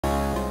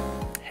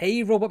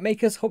Hey robot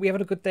makers, hope you're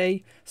having a good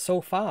day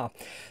so far.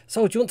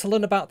 So do you want to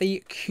learn about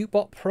the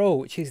Cutebot Pro,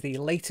 which is the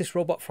latest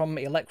robot from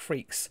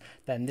Elecfreaks?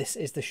 Then this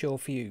is the show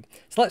for you.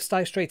 So let's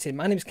dive straight in.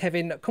 My name is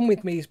Kevin. Come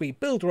with me as we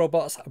build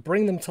robots,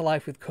 bring them to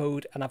life with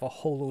code, and have a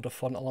whole load of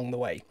fun along the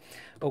way.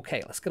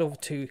 Okay, let's get over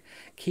to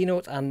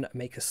Keynote and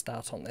make a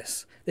start on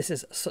this. This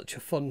is such a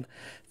fun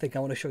thing I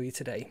want to show you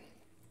today.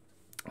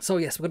 So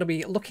yes, we're going to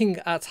be looking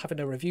at having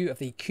a review of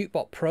the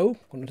Cutebot Pro,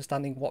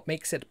 understanding what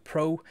makes it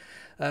Pro.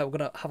 We're going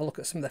to have a look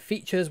at some of the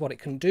features, what it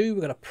can do.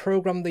 We're going to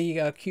program the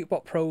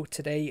Cutebot Pro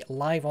today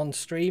live on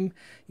stream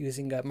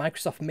using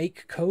Microsoft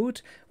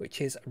Makecode,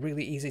 which is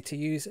really easy to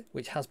use,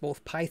 which has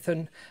both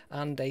Python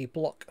and a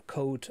block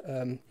code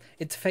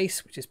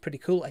interface, which is pretty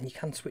cool, and you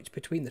can switch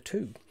between the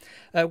two.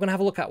 We're going to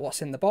have a look at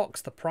what's in the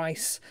box, the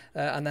price,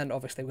 and then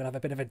obviously we're going to have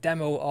a bit of a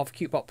demo of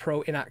Cutebot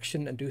Pro in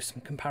action and do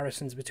some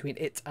comparisons between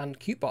it and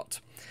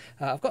Cutebot.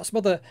 I've got some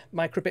other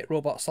microbit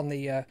robots on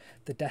the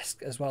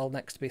desk as well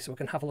next to me, so we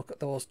can have a look at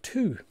those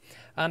too.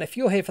 And if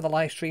you're here for the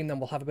live stream, then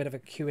we'll have a bit of a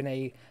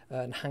Q&A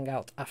and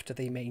hangout after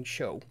the main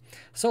show.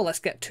 So let's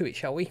get to it,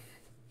 shall we?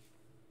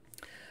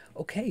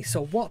 Okay,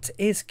 so what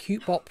is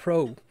Cutebot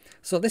Pro?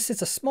 So this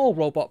is a small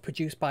robot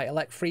produced by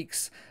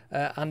Elecfreaks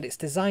and it's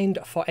designed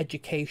for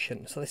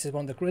education. So this is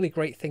one of the really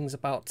great things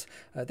about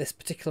this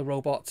particular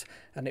robot,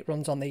 and it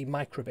runs on the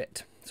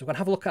microbit. So we're going to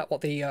have a look at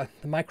what the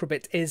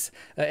microbit is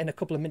in a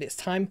couple of minutes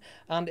time.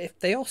 And if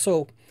they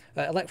also,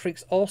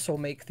 Elecfreaks also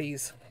make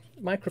these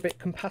microbit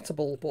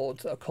compatible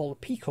boards that are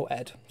called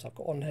Picoed. So I've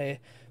got one here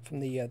from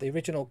the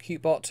original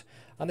Cutebot,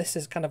 and this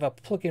is kind of a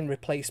plug-in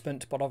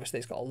replacement, but obviously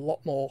it's got a lot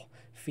more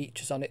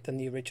features on it than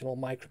the original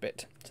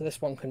microbit. So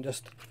this one can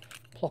just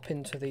plop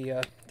into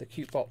the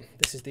Cutebot.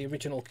 This is the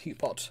original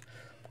Cutebot,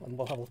 and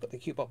we'll have a look at the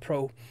Cutebot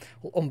Pro.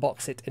 We'll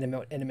unbox it in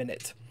a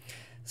minute.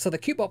 So the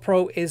Cutebot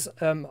Pro is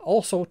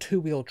also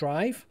two-wheel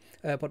drive,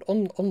 but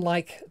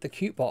unlike the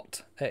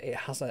Cutebot, it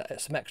has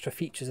some extra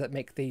features that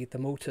make the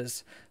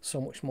motors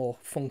so much more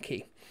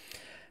funky.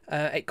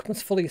 It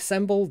comes fully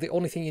assembled. The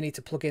only thing you need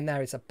to plug in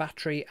there is a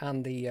battery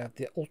and the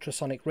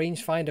ultrasonic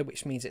rangefinder,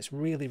 which means it's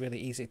really, really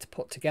easy to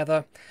put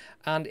together.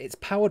 And it's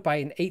powered by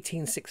an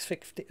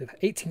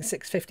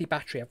 18650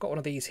 battery. I've got one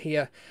of these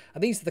here,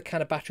 and these are the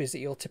kind of batteries that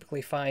you'll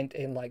typically find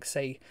in, like,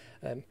 say,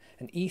 an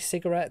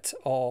e-cigarette,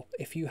 or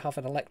if you have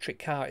an electric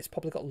car, it's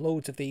probably got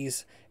loads of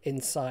these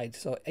inside.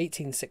 So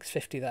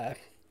 18650 there.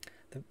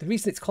 The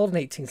reason it's called an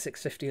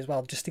 18650 as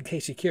well, just in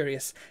case you're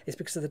curious, is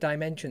because of the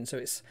dimension. So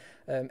it's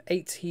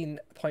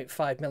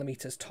 18.5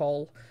 millimeters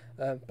tall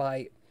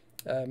by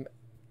 18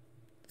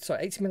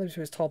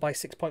 millimeters tall by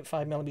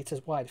 6.5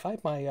 millimeters wide. If I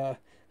had my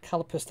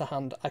calipers to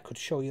hand, I could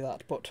show you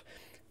that, but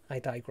I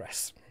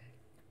digress.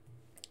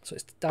 So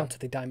it's down to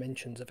the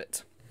dimensions of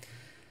it.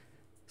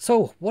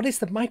 So what is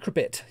the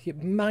microbit? You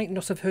might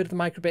not have heard of the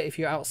microbit if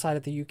you're outside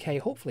of the UK.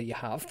 Hopefully you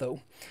have,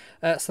 though.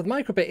 So the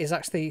microbit is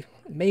actually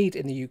made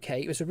in the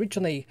UK. It was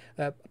originally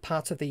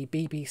part of the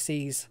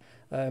BBC's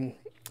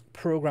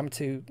program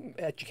to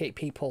educate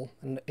people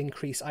and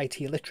increase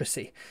IT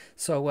literacy.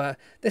 So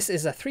this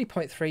is a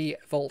 3.3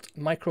 volt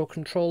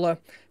microcontroller,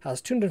 has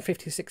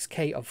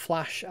 256k of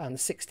flash and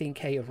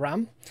 16k of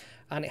RAM,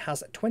 and it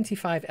has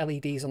 25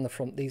 LEDs on the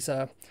front. These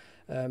are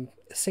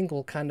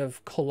single kind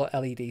of color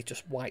LEDs,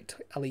 just white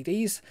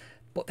LEDs,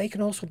 but they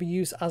can also be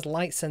used as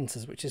light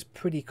sensors, which is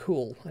pretty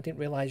cool. I didn't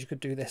realize you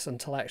could do this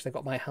until I actually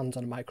got my hands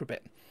on a microbit.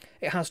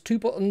 It has two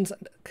buttons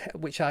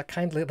which are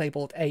kindly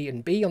labeled A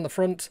and B on the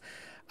front,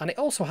 and it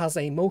also has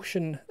a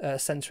motion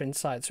sensor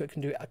inside, so it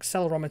can do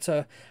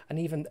accelerometer and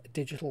even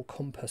digital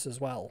compass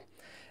as well.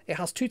 It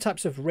has two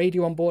types of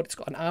radio on board. It's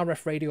got an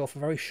RF radio for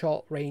very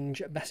short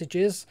range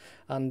messages,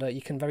 and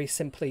you can very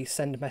simply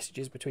send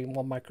messages between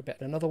one microbit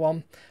and another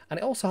one. And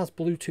it also has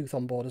Bluetooth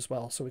on board as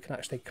well, so we can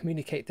actually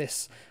communicate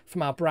this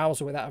from our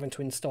browser without having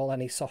to install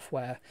any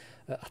software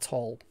at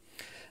all.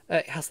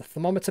 It has the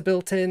thermometer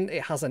built in,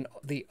 it has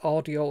the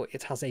audio,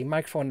 it has a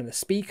microphone and a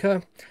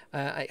speaker,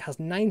 it has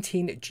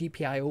 19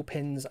 GPIO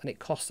pins, and it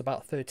costs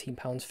about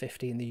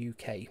 £13.50 in the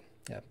UK,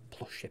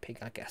 plus shipping,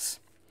 I guess.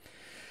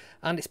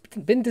 And it's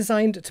been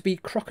designed to be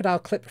Crocodile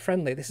clip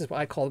friendly. This is what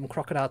I call them,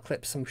 Crocodile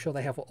clips. I'm sure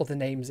they have other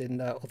names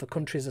in other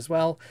countries as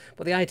well.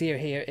 But the idea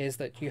here is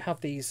that you have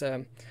these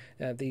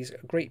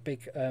great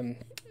big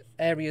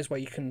areas where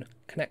you can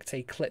connect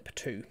a clip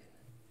to.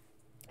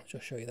 I'll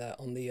just show you that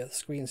on the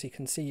screen, so you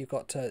can see you've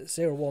got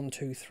 0, 1,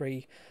 2,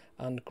 3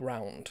 and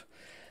ground.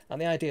 And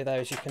the idea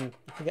there is you can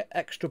get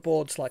extra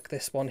boards like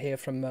this one here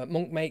from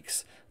Monk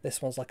makes. This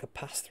one's like a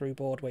pass-through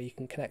board where you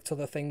can connect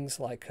other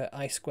things like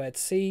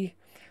I2C.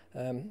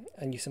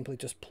 And you simply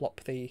just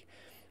plop the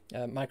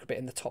microbit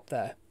in the top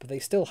there, but they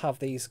still have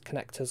these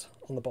connectors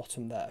on the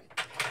bottom there.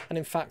 And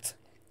in fact,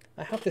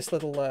 I have this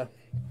little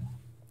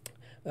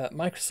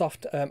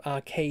Microsoft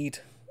arcade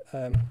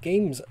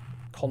games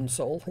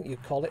console, I think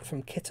you'd call it,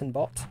 from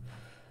Cutebot,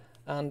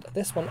 And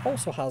this one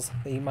also has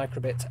the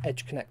microbit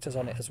edge connectors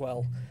on it as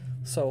well.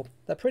 So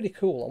they're pretty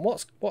cool.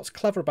 And what's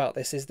clever about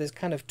this is there's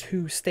kind of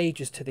two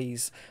stages to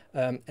these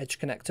edge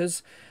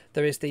connectors.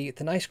 There is the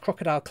nice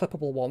Crocodile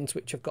clippable ones,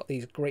 which have got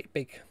these great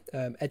big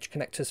edge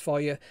connectors for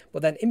you.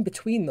 But then in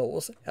between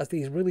those, has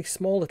these really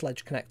small little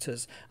edge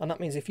connectors. And that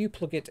means if you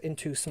plug it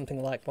into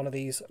something like one of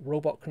these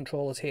robot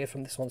controllers here,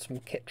 this one's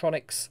from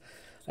Kitronics.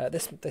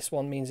 This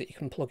one means that you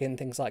can plug in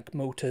things like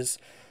motors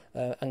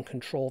and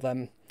control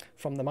them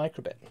from the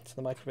microbit. So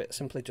the microbit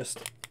simply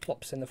just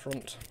plops in the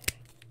front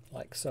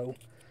like so.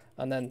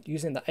 And then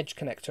using the edge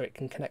connector, it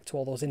can connect to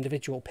all those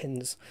individual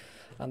pins.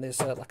 And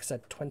there's, like I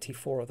said,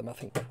 24 of them, I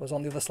think was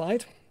on the other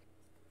slide.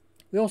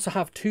 We also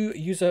have two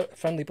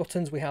user-friendly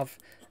buttons. We have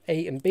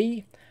A and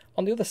B.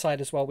 On the other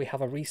side as well, we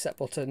have a reset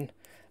button.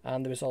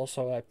 And there is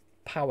also a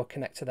power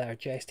connector there, a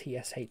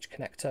JST-SH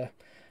connector,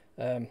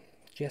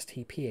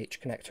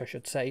 JST-PH connector, I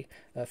should say,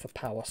 for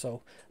power.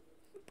 So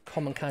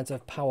common kinds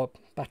of power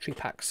battery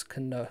packs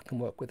can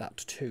work with that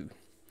too.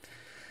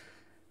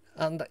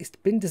 And it's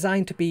been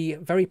designed to be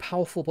very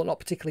powerful but not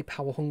particularly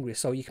power hungry,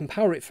 so you can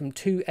power it from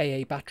 2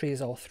 AA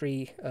batteries or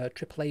 3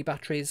 AAA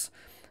batteries,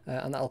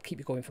 and that'll keep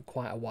you going for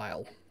quite a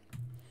while.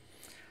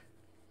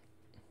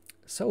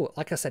 So,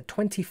 like I said,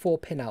 24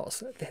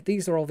 pinouts.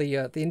 These are all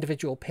the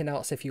individual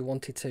pinouts if you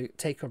wanted to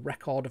take a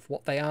record of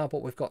what they are,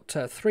 but we've got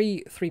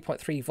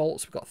 3.3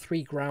 volts, we've got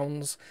 3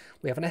 grounds,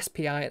 we have an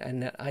SPI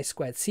and an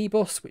I2C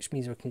bus, which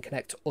means we can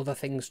connect other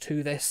things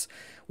to this.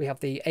 We have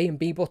the A and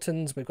B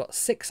buttons, we've got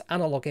 6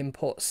 analog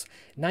inputs,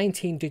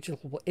 19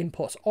 digital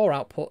inputs or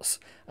outputs,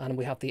 and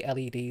we have the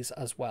LEDs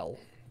as well.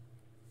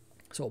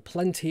 So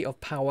plenty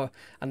of power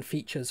and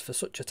features for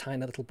such a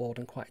tiny little board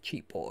and quite a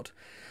cheap board.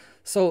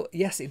 So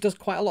yes, it does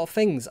quite a lot of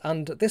things,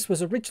 and this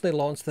was originally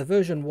launched, the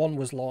version 1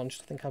 was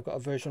launched. I think I've got a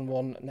version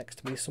 1 next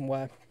to me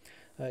somewhere.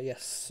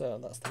 Yes,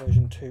 that's the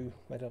version 2.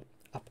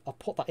 I'll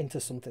put that into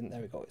something,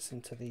 there we go, it's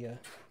into the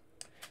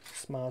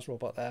SMARS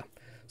robot there.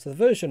 So the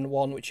version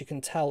 1, which you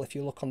can tell if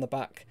you look on the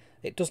back,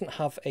 it doesn't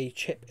have a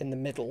chip in the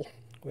middle,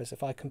 whereas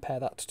if I compare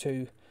that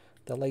to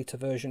the later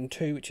version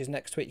 2, which is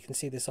next to it, you can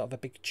see there's sort of a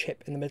big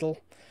chip in the middle.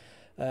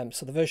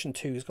 So the version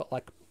 2 has got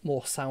like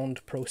more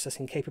sound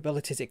processing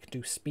capabilities. It can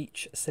do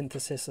speech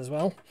synthesis as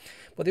well.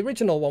 But the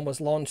original one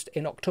was launched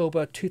in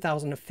October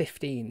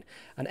 2015,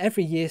 and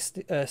every year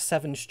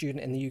 7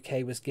 student in the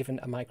UK was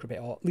given a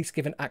microbit, or at least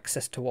given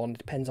access to one. It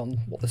depends on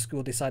what the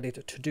school decided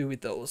to do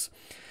with those.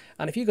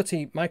 And if you go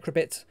to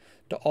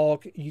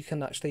microbit.org, you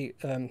can actually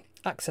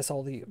access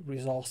all the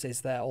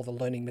resources there, all the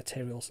learning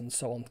materials and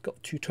so on.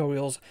 Got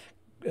tutorials,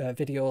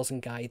 videos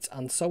and guides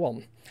and so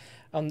on.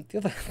 The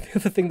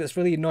other thing that's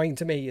really annoying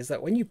to me is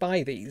that when you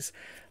buy these,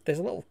 there's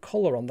a little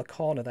colour on the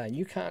corner there, and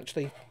you can't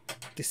actually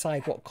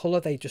decide what colour.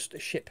 They just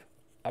ship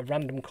a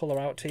random colour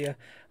out to you,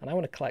 and I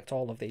want to collect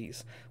all of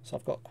these. So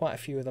I've got quite a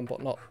few of them,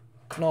 but not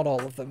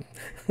all of them.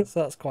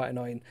 So that's quite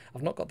annoying.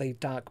 I've not got the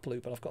dark blue,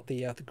 but I've got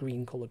the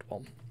green coloured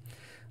one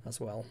as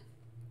well.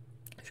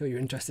 I'm sure you're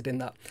interested in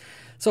that.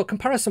 So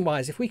comparison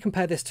wise, if we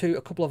compare this to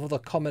a couple of other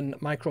common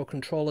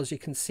microcontrollers, you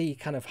can see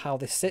kind of how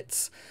this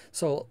sits.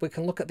 So we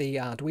can look at the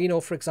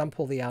Arduino, for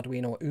example, the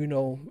Arduino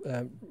Uno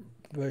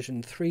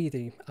version 3,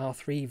 the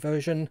R3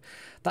 version.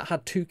 That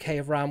had 2K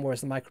of RAM,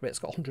 whereas the microbit's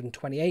got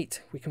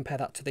 128. We compare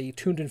that to the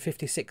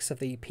 256 of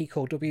the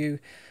Pico W.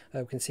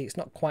 We can see it's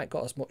not quite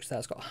got as much there.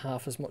 It's got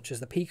half as much as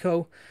the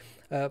Pico.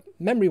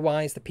 Memory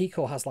wise, the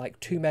Pico has like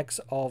 2 megs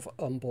of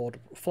onboard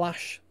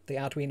flash. The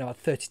Arduino had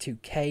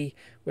 32K,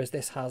 whereas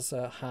this has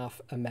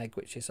half a meg,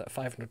 which is at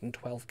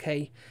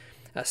 512K.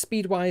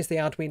 Speed wise, the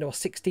Arduino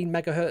 16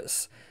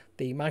 megahertz.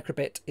 The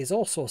microbit is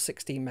also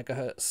 16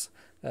 megahertz.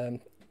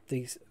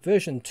 The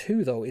version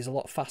 2 though is a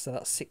lot faster.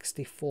 That's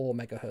 64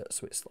 megahertz,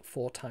 so it's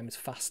 4 times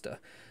faster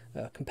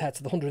compared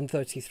to the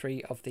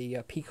 133 of the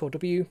Pico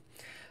W.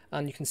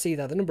 And you can see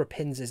there the number of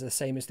pins is the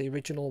same as the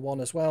original one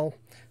as well.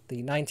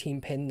 The 19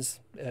 pins,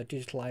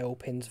 digital I/O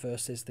pins,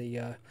 versus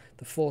the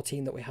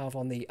 14 that we have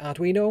on the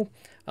Arduino,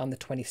 and the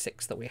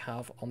 26 that we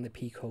have on the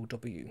Pico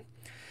W.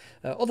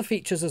 Other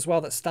features as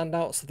well that stand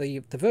out, so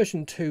the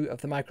version 2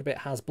 of the microbit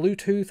has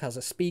Bluetooth, has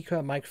a speaker,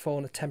 a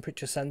microphone, a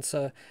temperature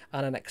sensor,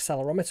 and an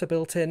accelerometer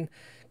built in.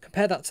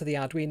 Compare that to the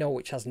Arduino,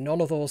 which has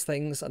none of those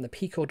things, and the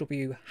Pico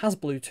W has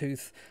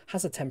Bluetooth,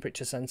 has a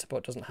temperature sensor,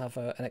 but doesn't have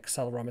an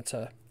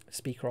accelerometer,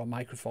 speaker or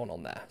microphone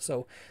on there.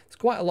 So there's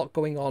quite a lot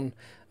going on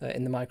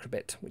in the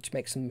microbit, which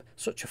makes them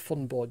such a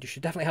fun board. You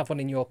should definitely have one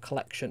in your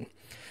collection.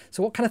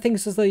 So what kind of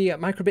things does the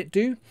microbit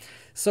do?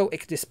 So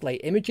it can display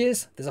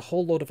images. There's a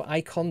whole load of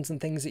icons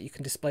and things that you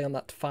can display on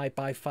that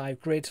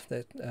 5x5 grid,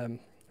 the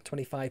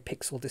 25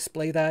 pixel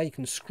display there. You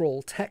can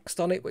scroll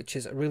text on it, which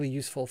is really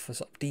useful for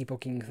sort of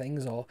debugging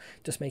things or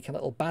just making a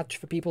little badge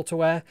for people to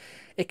wear.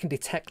 It can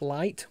detect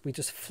light. We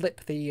just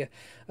flip the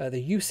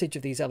usage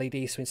of these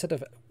LEDs, so instead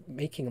of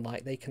making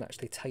light, they can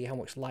actually tell you how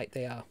much light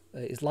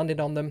is landing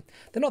on them.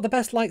 They're not the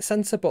best light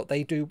sensor, but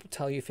they do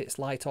tell you if it's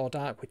light or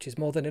dark, which is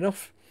more than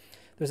enough.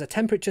 There's a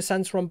temperature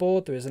sensor on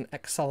board. There is an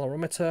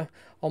accelerometer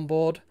on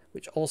board,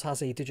 which also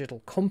has a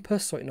digital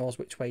compass, so it knows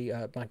which way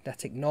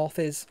magnetic north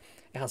is.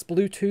 It has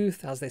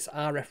Bluetooth, has this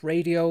RF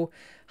radio,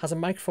 has a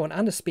microphone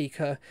and a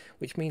speaker,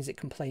 which means it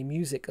can play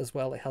music as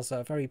well. It has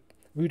a very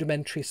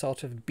rudimentary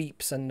sort of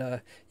beeps,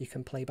 and you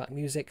can play back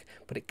music,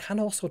 but it can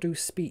also do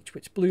speech,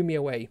 which blew me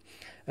away.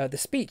 The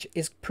speech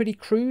is pretty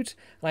crude,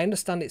 and I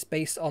understand it's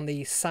based on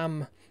the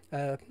SAM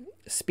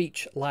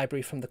speech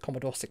library from the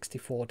Commodore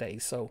 64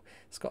 days, so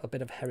it's got a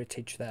bit of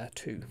heritage there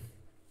too.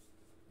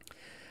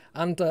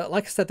 And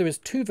like I said, there is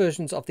 2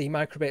 versions of the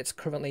microbit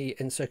currently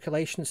in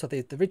circulation. So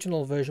the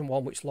original version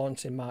 1, which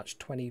launched in March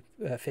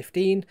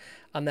 2015,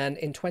 and then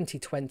in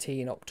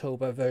 2020 in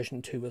October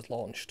version 2 was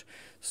launched.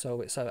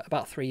 So it's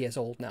about 3 years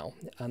old now,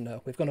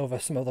 and we've gone over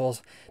some of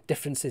those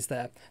differences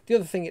there. The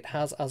other thing it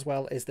has as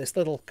well is this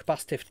little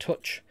capacitive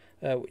touch,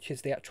 which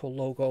is the actual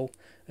logo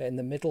in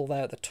the middle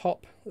there at the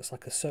top. Looks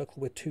like a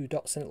circle with 2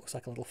 dots in it, looks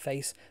like a little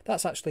face.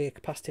 That's actually a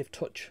capacitive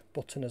touch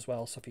button as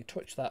well, so if you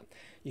touch that,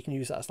 you can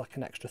use that as like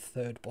an extra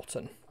 3rd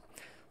button.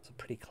 So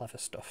pretty clever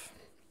stuff.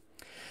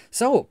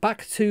 So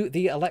back to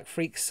the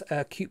Elecfreaks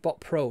Cutebot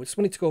Pro. Just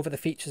wanted to go over the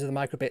features of the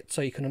microbit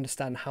so you can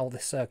understand how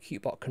this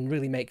Cutebot can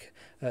really make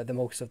the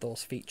most of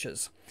those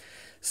features.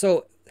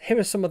 So here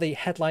are some of the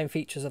headline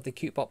features of the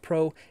Cutebot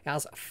Pro. It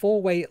has a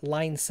 4-way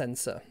line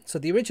sensor. So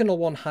the original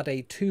one had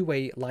a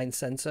 2-way line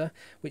sensor,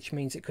 which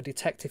means it could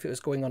detect if it was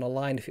going on a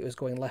line, if it was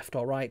going left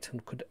or right,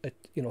 and could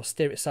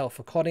steer itself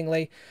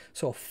accordingly.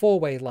 So a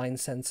 4-way line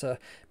sensor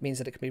means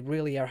that it can be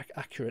really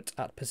accurate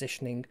at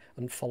positioning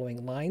and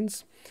following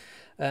lines.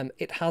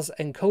 It has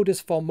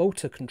encoders for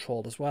motor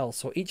control as well.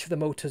 So each of the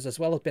motors, as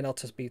well as being able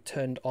to be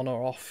turned on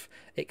or off,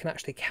 it can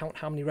actually count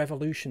how many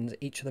revolutions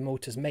each of the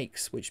motors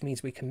makes, which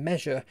means we can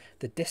measure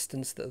the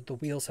distance that the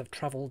wheels have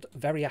traveled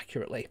very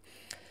accurately.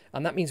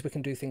 And that means we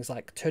can do things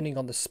like turning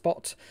on the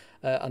spot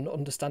and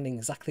understanding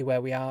exactly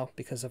where we are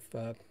because of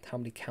how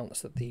many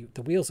counts that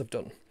the wheels have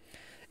done.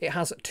 It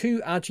has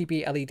 2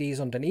 RGB LEDs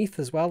underneath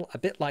as well, a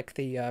bit like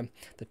the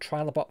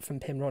Trilobot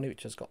from Pinouts,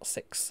 which has got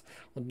 6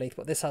 underneath.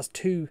 But this has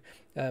 2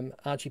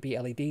 RGB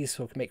LEDs,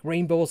 so it can make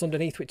rainbows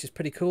underneath, which is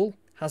pretty cool.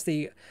 Has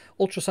the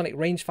ultrasonic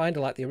rangefinder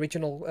like the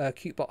original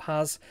Cutebot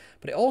has,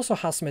 but it also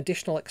has some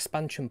additional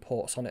expansion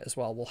ports on it as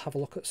well. We'll have a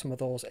look at some of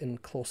those in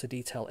closer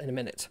detail in a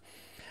minute.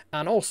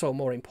 And also,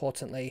 more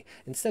importantly,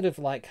 instead of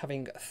like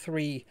having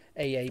 3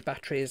 AA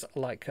batteries,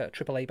 like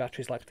AAA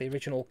batteries like the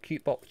original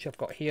Cutebot, which I've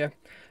got here,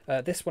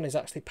 this one is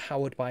actually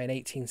powered by an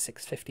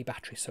 18650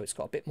 battery, so it's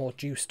got a bit more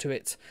juice to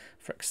it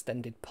for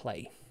extended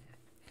play.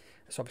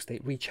 It's obviously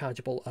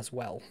rechargeable as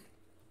well.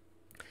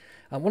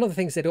 And one of the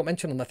things they don't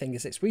mention on the thing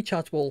is it's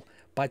rechargeable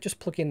by just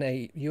plugging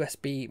a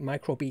USB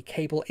micro B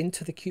cable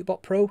into the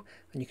Cutebot Pro,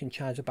 and you can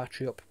charge the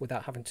battery up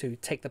without having to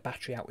take the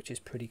battery out, which is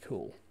pretty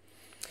cool.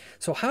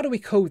 So how do we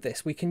code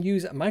this? We can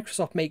use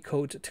Microsoft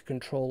Makecode to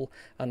control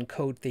and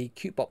code the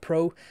Cutebot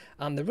Pro.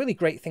 And the really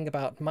great thing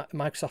about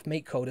Microsoft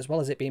Makecode, as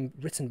well as it being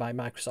written by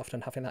Microsoft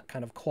and having that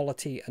kind of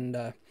quality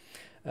and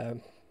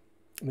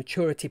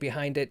maturity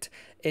behind it,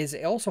 is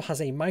it also has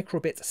a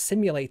microbit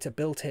simulator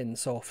built in.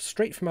 So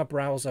straight from a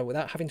browser,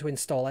 without having to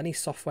install any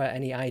software,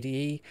 any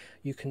IDE,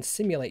 you can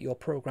simulate your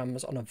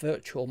programs on a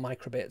virtual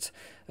microbit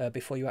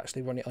before you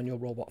actually run it on your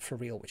robot for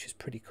real, which is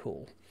pretty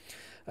cool.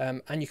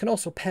 And you can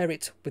also pair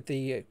it with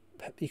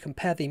you can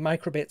pair the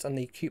microbit and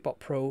the Cutebot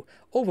Pro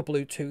over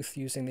Bluetooth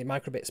using the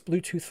microbit's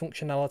Bluetooth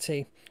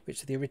functionality,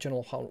 which the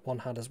original one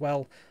had as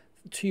well,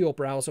 to your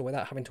browser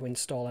without having to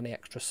install any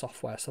extra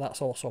software. So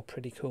that's also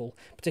pretty cool,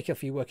 particularly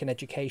if you work in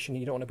education,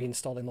 you don't want to be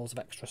installing loads of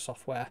extra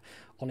software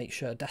on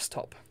each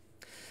desktop.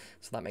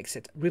 So that makes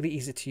it really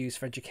easy to use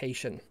for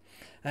education.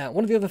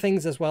 One of the other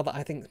things as well that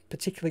I think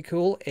particularly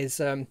cool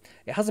is it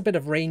has a bit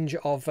of range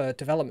of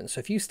development. So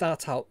if you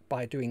start out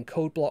by doing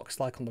code blocks,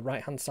 like on the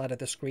right hand side of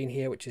the screen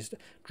here, which is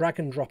drag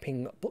and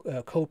dropping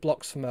code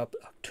blocks from a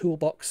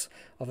toolbox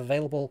of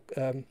available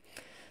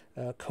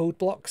code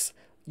blocks,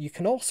 you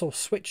can also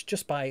switch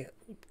just by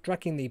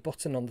dragging the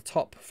button on the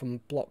top from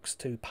blocks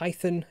to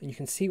Python, and you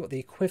can see what the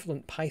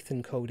equivalent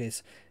Python code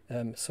is.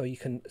 So you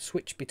can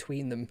switch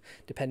between them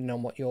depending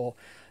on what your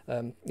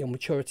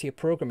maturity of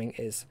programming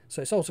is.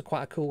 So it's also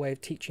quite a cool way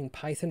of teaching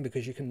Python,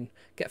 because you can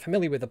get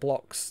familiar with the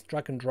blocks,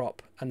 drag and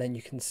drop, and then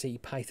you can see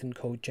Python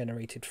code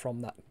generated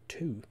from that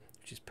too,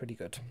 which is pretty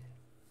good.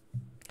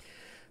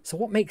 So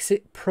what makes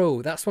it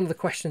pro? That's one of the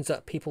questions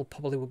that people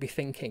probably will be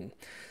thinking.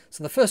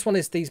 So the first one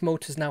is these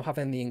motors now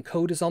having the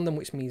encoders on them,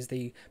 which means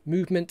the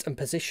movement and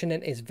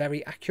positioning is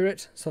very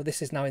accurate. So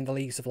this is now in the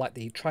leagues of like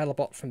the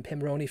Trilobot from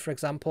Pinouts, for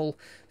example.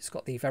 It's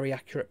got the very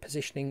accurate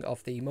positioning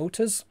of the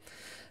motors.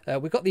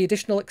 We've got the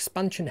additional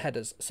expansion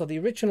headers. So the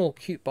original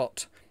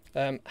Cutebot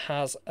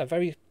has a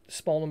very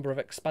small number of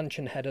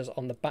expansion headers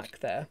on the back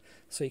there.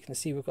 So you can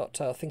see we've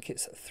got, I think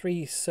it's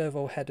 3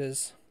 servo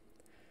headers.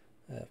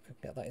 If I can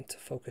get that into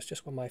focus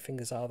just where my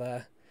fingers are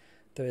there.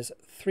 There's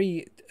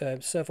 3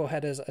 servo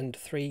headers and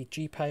 3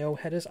 GPIO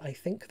headers. I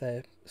think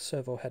they're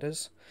servo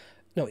headers.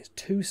 No, it's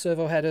 2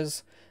 servo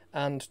headers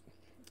and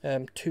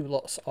 2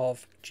 lots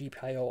of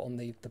GPIO on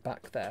the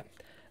back there.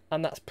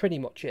 And that's pretty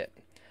much it.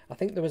 I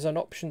think there was an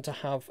option to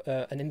have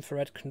an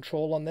infrared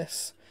control on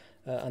this,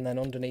 and then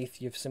underneath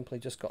you've simply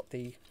just got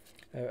the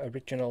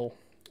original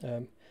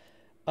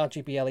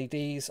RGB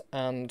LEDs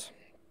and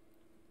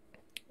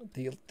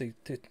the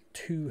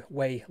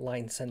two-way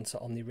line sensor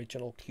on the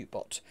original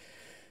Cutebot.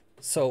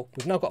 So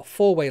we've now got a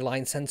 4-way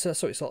line sensor,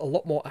 so it's a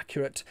lot more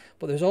accurate,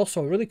 but there's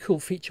also a really cool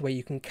feature where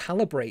you can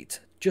calibrate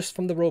just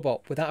from the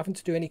robot without having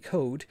to do any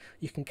code.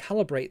 You can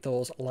calibrate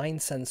those line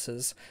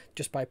sensors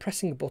just by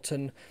pressing a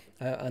button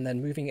and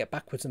then moving it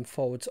backwards and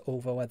forwards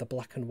over where the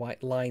black and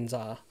white lines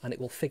are, and it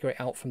will figure it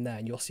out from there,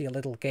 and you'll see a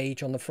little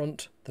gauge on the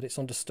front that it's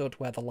understood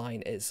where the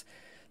line is.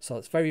 So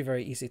it's very,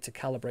 very easy to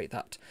calibrate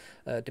that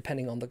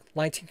depending on the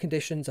lighting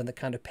conditions and the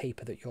kind of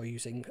paper that you're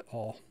using,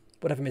 or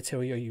whatever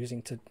material you're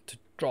using to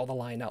draw the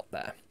line out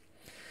there.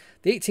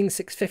 The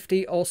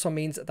 18650 also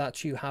means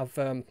that you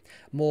have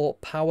more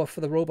power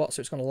for the robot,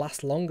 so it's going to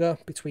last longer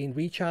between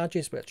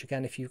recharges, which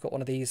again, if you've got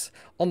one of these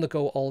on the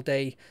go all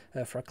day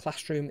for a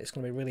classroom, it's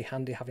going to be really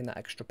handy having that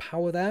extra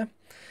power there.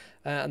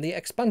 And the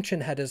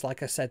expansion headers,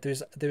 like I said,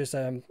 there's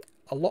a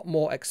lot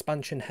more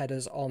expansion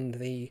headers on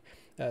the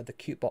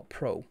Cutebot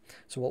Pro,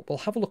 so we'll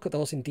have a look at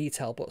those in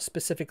detail, but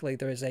specifically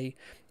there is a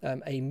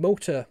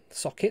motor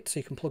socket,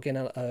 so you can plug in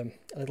a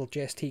little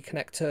JST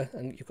connector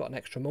and you've got an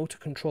extra motor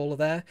controller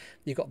there.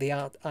 You've got the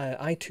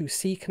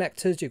I2C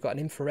connectors, you've got an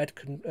infrared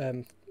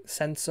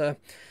sensor,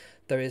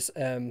 there is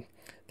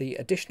the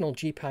additional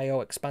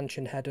GPIO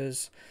expansion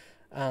headers,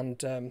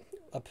 and I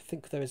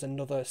think there is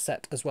another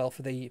set as well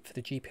for the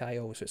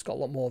GPIO, so it's got a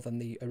lot more than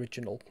the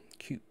original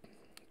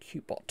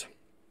Cutebot.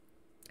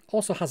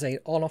 Also has an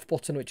on-off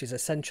button, which is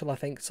essential, I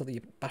think, so the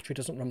battery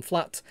doesn't run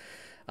flat,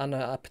 and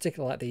I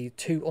particularly like the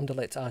 2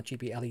 underlit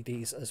RGB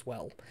LEDs as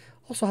well.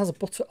 Also has a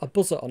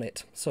buzzer on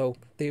it, so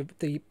the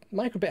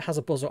microbit has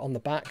a buzzer on the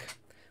back,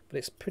 but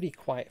it's pretty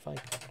quiet. If I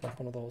grab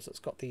one of those, it's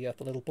got the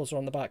little buzzer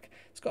on the back.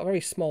 It's got a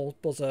very small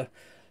buzzer,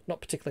 not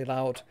particularly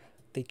loud.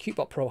 The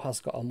Cutebot Pro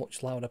has got a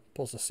much louder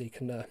buzzer, so you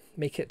can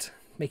make it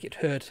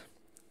heard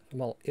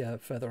from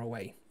further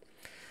away.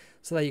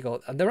 So there you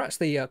go, and they're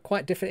actually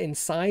quite different in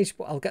size,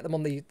 but I'll get them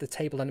on the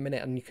table in a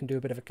minute and you can do a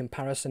bit of a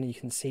comparison. You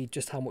can see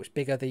just how much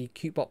bigger the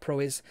Cutebot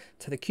Pro is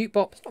to the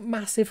Cutebot. It's not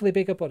massively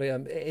bigger, but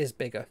it is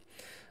bigger,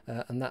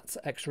 and that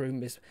extra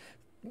room is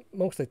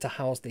mostly to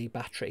house the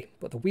battery,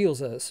 but the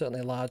wheels are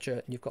certainly larger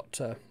and you've got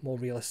more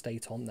real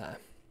estate on there.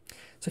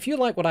 So if you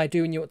like what I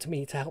do and you want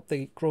me to help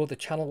grow the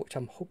channel, which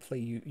I'm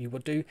hopefully you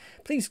would do,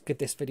 please give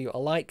this video a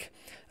like.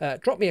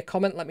 Drop me a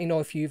comment, let me know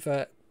if you've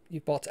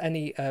bought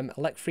any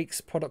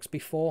Elecfreaks products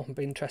before. I'd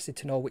be interested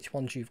to know which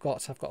ones you've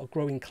got. So I've got a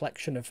growing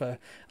collection of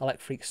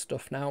Elecfreaks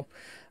stuff now.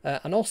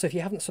 And also, if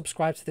you haven't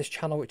subscribed to this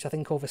channel, which I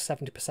think over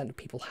 70% of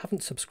people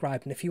haven't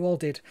subscribed, and if you all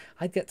did,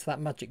 I'd get to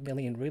that magic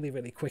million really,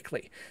 really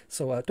quickly.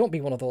 So don't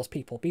be one of those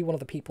people. Be one of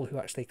the people who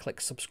actually click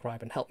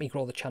subscribe and help me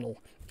grow the channel.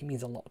 It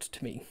means a lot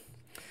to me.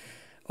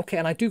 Okay,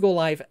 and I do go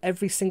live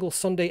every single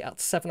Sunday at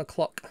 7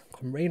 o'clock.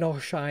 Come rain or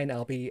shine,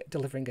 I'll be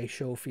delivering a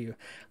show for you.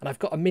 And I've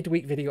got a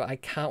midweek video I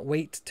can't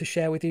wait to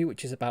share with you,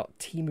 which is about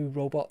Temu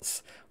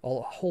robots,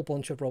 or a whole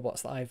bunch of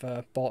robots that I've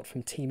bought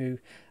from Temu.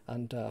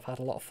 And I've had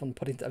a lot of fun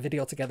putting a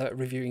video together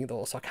reviewing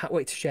those. So I can't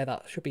wait to share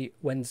that. It should be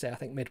Wednesday, I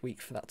think,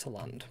 midweek for that to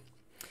land.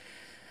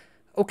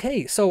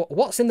 Okay, so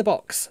what's in the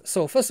box?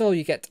 So first of all,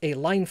 you get a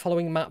line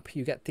following map,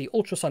 you get the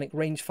ultrasonic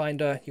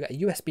rangefinder, you get a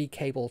USB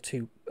cable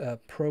to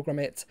program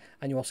it,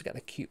 and you also get the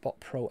Cutebot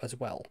Pro as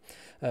well.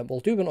 We'll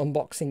do an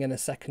unboxing in a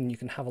second. You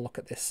can have a look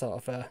at this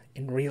sort of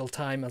in real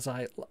time as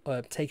I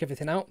take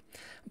everything out.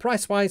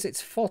 Price wise,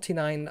 it's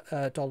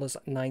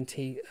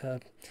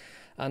 $49.90.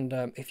 And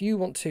if you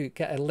want to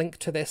get a link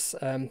to this,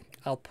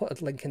 I'll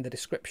put a link in the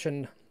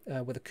description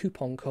with a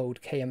coupon code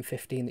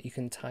KM15 that you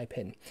can type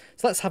in.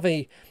 So let's have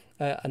an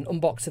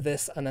unbox of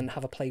this and then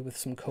have a play with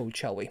some code,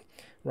 shall we?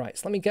 Right,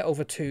 so let me get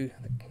over to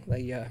I'm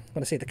going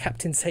to say the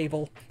captain's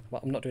table.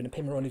 Well, I'm not doing a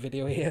Pimoroni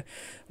video here.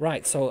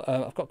 Right, so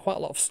I've got quite a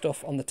lot of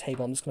stuff on the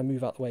table. I'm just going to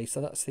move out the way.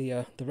 So that's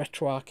the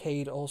retro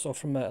arcade, also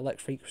from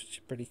Elecfreaks, which is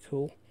pretty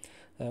cool.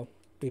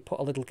 We put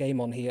a little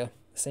game on here,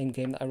 the same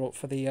game that I wrote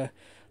for the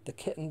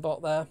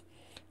Kittenbot there,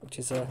 which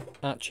is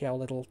Archie, our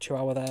little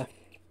chihuahua there.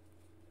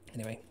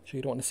 Anyway, so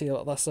you don't want to see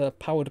that. That's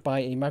powered by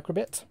a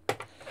microbit.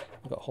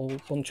 We've got a whole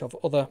bunch of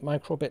other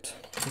microbit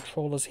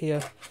controllers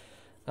here,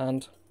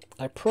 and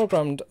I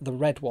programmed the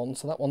red one,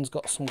 so that one's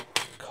got some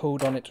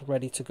code on it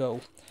ready to go.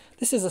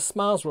 This is a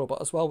Smars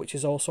robot as well, which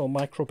is also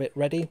microbit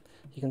ready.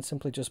 You can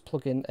simply just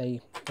plug in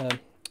a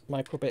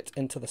microbit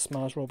into the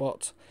Smars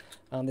robot,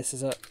 and this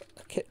is a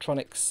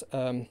Kitronix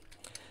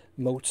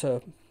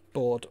motor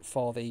board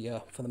for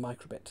the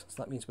microbit. So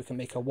that means we can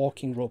make a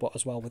walking robot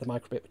as well with a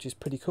microbit, which is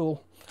pretty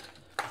cool.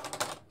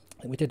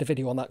 And we did a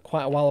video on that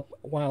quite a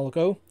while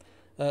ago.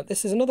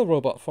 This is another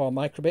robot for a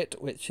microbit,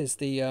 which is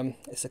the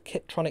it's a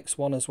Kitronix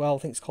one as well. I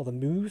think it's called the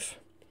Move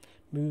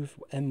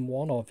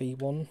M1 or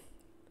V1,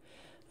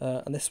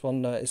 and this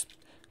one is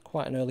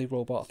quite an early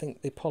robot. I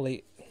think they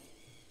probably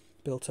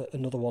built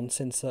another one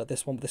since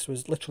this one. This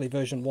was literally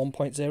version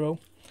 1.0,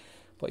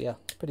 but yeah,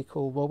 pretty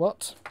cool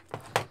robot.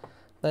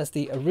 There's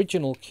the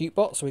original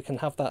Cutebot, so we can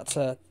have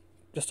that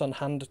just on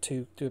hand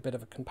to do a bit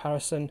of a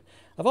comparison.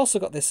 I've also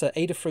got this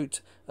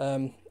Adafruit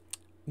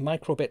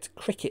microbit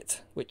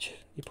Cricket, which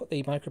you put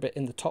the microbit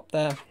in the top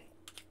there,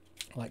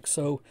 like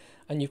so,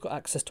 and you've got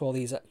access to all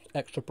these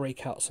extra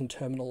breakouts and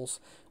terminals,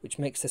 which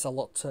makes this a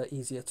lot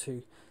easier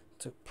to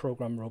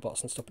program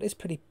robots and stuff. But it's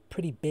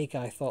pretty big.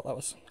 I thought that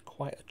was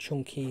quite a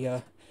chunky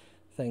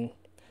thing.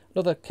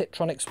 Another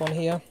Kitronix one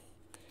here.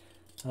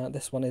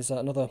 This one is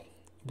another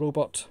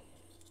robot.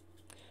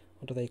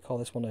 What do they call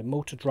this one? A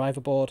motor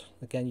driver board.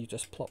 Again, you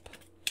just plop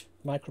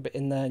microbit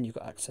in there, and you've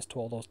got access to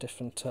all those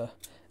different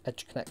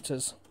edge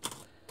connectors.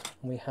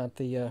 And we had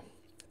the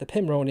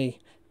Pimroni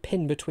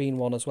pin between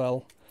one as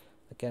well.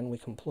 Again, we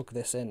can plug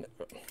this in.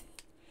 A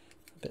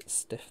bit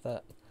stiff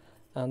there,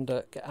 and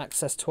get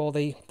access to all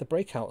the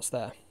breakouts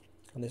there.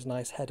 And there's a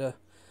nice header,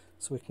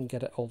 so we can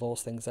get at all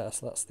those things there.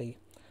 So that's the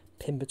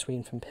pin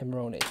between from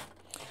Pimroni.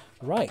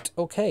 Right,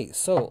 okay,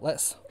 so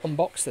let's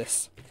unbox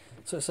this.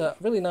 So it's a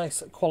really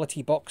nice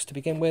quality box to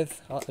begin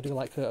with. I do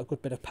like a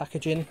good bit of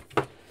packaging,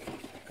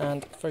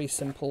 and very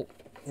simple.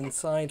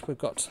 Inside we've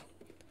got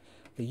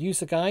the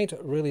user guide,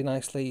 really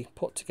nicely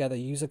put together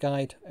user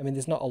guide. I mean,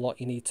 there's not a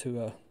lot you need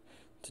to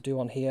do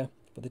on here,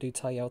 but they do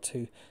tell you how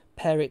to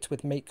pair it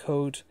with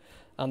Makecode,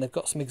 and they've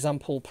got some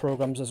example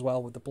programs as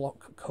well with the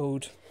block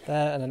code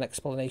there and an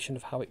explanation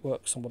of how it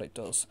works and what it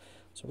does.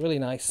 So really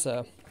nice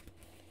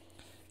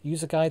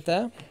user guide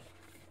there.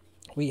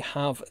 We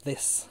have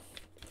this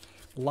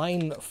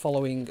line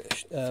following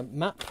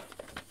map,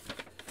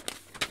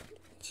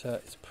 which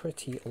is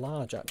pretty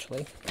large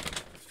actually.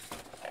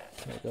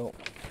 There we go.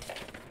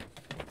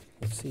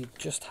 You can see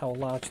just how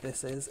large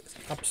this is. It's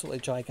absolutely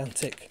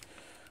gigantic.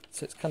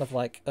 So it's kind of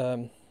like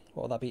what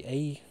would that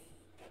be,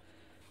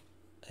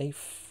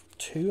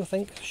 A2 I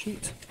think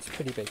sheet. It's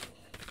pretty big.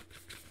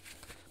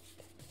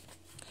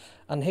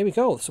 And here we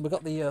go. So we've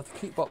got the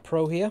Cutebot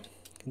Pro here.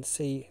 You can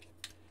see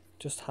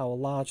just how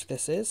large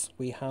this is.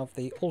 We have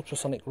the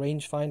ultrasonic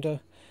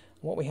rangefinder.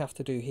 What we have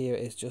to do here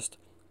is just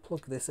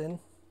plug this in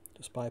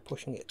just by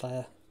pushing it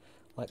there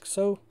like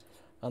so,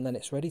 and then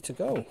it's ready to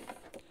go.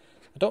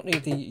 I don't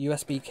need the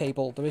USB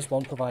cable. There is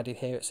one provided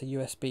here. It's a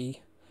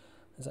USB,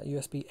 is that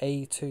USB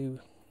A to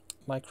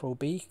micro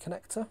B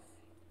connector?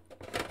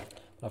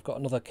 I've got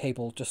another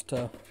cable just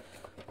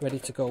ready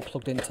to go,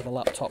 plugged into the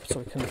laptop, so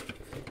we can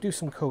do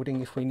some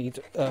coding if we need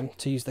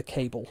to use the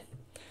cable.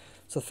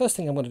 So the first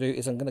thing I'm going to do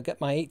is I'm going to get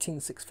my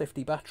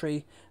 18650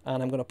 battery,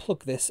 and I'm going to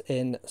plug this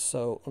in.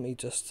 So let me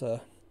just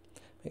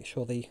make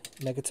sure the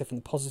negative and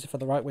the positive are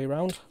the right way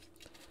around.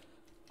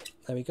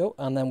 There we go.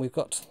 And then we've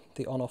got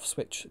the on-off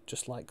switch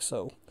just like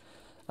so.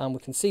 And we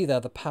can see there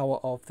the power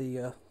of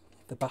the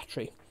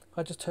battery. If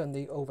I just turn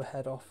the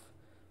overhead off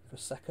for a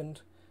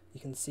second,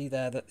 you can see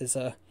there that there's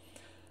an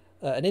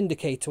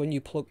indicator when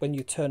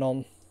you turn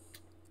on.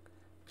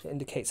 It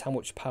indicates how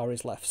much power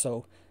is left.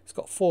 So it's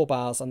got 4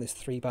 bars and there's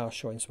 3 bars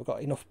showing, so we've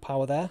got enough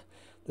power there.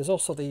 There's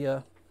also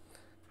the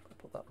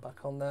put that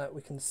back on there.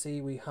 We can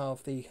see we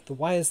have the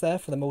wires there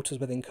for the motors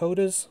with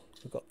encoders.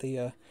 We've got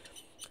the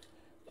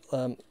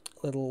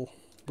little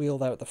wheel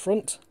there at the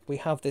front. We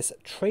have this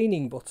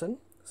training button.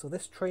 So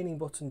this training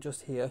button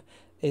just here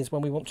is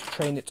when we want to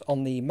train it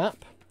on the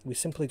map. We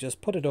simply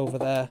just put it over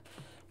there,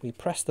 we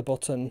press the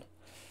button,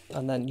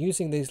 and then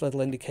using these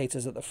little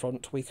indicators at the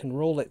front, we can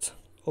roll it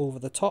over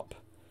the top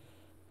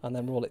and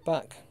then roll it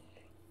back,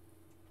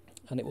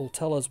 and it will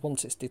tell us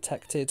once it's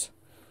detected.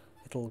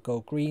 It'll go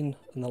green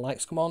and the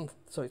lights come on,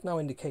 so it's now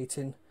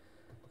indicating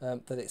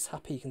that it's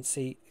happy. You can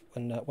see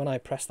when I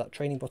press that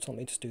training button. Let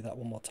me just do that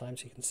one more time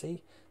so you can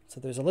see. So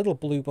there's a little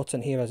blue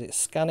button here as it's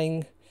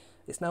scanning.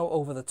 It's now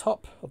over the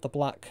top of the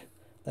black,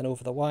 then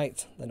over the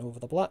white, then over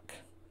the black.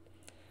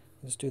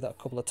 Just do that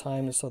a couple of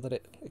times so that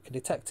it can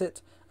detect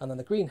it, and then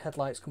the green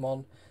headlights come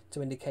on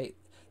to indicate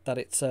that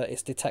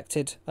it's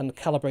detected and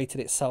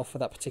calibrated itself for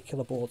that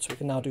particular board, so we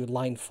can now do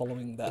line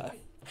following there.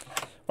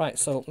 Right,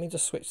 so let me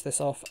just switch this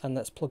off and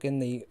let's plug in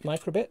the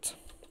microbit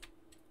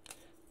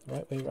the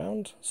right way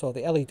around. So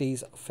the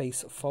LEDs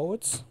face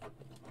forwards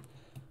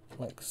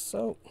like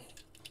so,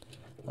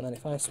 and then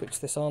if I switch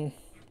this on,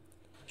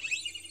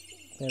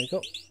 there we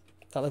go.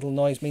 That little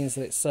noise means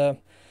that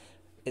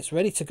it's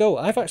ready to go.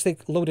 I've actually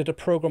loaded a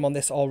program on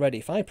this already.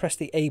 If I press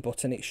the A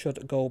button, it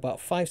should go about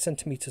 5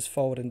 centimeters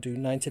forward and do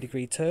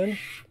 90-degree turn.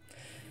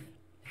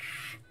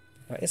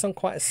 Right, it's on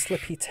quite a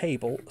slippy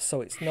table, so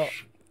it's not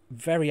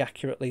very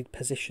accurately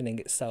positioning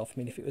itself. I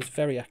mean, if it was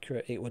very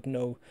accurate, it would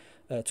know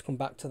to come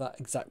back to that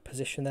exact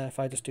position there. If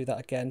I just do that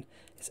again,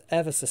 it's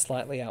ever so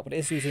slightly out, but it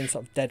is using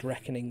sort of dead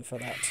reckoning for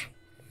that.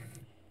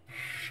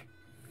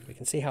 We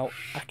can see how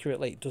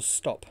accurately it does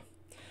stop.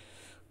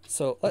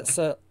 So let's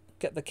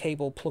get the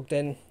cable plugged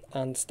in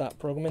and start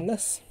programming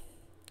this.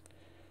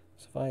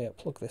 So if I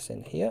plug this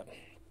in here,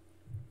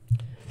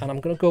 and I'm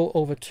going to go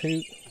over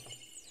to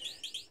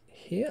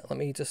here. Let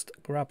me just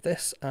grab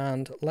this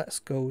and let's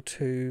go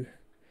to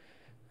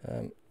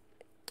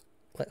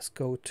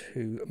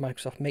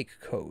Microsoft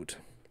Makecode.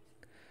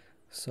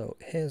 So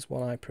here's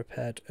one I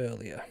prepared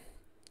earlier.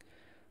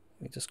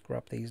 Let me just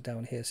grab these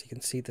down here so you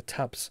can see the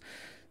tabs.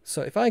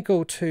 So if I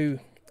go to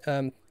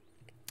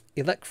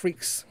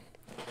Elecfreaks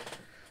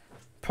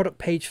product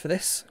page for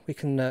this. We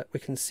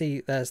can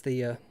see there's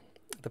the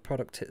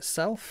product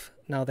itself.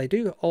 Now they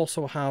do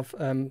also have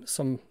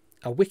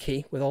a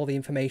wiki with all the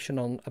information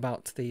on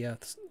about the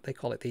they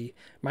call it the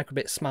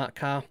microbit smart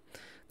car,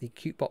 the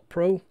Cutebot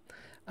Pro.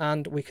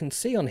 And we can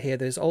see on here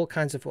there's all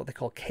kinds of what they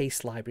call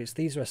case libraries.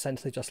 These are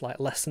essentially just like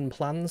lesson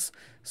plans.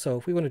 So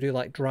if we want to do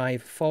like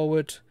drive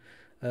forward,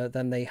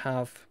 then they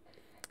have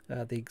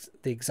the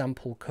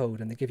example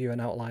code, and they give you an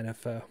outline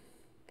of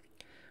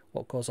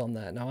what goes on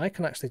there. Now I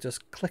can actually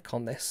just click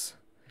on this,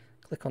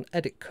 click on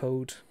edit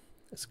code.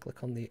 Let's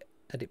click on the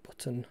edit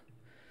button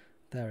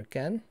there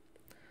again.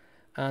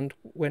 And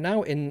we're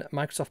now in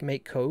Microsoft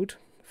Makecode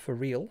for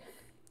real.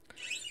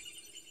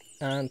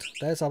 And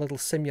there's our little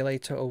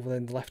simulator over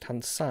in the left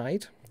hand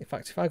side. In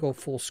fact, if I go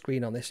full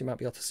screen on this, you might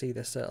be able to see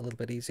this a little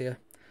bit easier.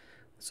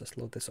 Let's just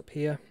load this up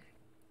here.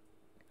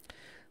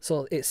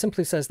 So it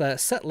simply says there,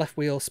 set left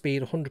wheel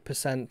speed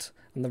 100%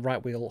 and the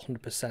right wheel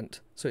 100%.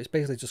 So it's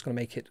basically just going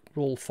to make it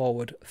roll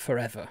forward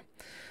forever.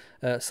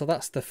 So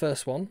that's the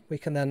first one. We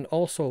can then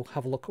also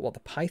have a look at what the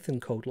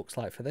Python code looks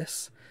like for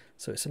this.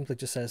 So it simply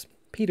just says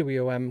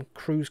PWM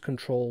cruise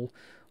control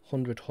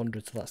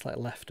 100-100. So that's like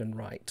left and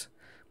right.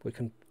 We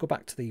can go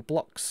back to the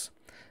blocks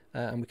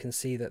and we can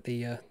see that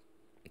the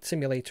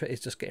simulator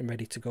is just getting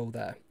ready to go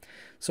there.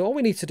 So all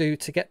we need to do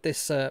to get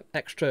this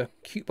extra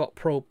Cutebot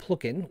Pro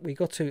plugin, we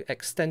go to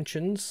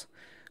extensions,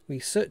 we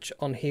search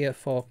on here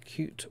for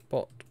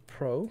Cutebot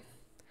Pro,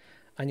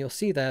 and you'll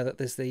see there that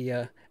there's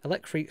the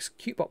Elecfreaks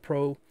Cutebot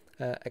Pro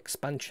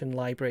expansion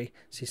library.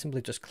 So you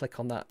simply just click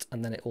on that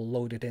and then it will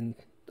load it in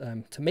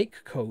to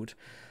Makecode.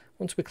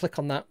 Once we click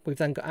on that, we've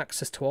then got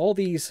access to all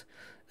these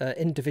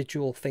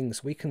individual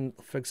things. We can,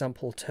 for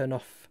example, turn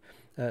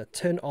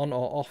on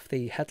or off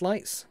the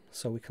headlights,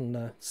 so we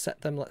can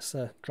set them. Let's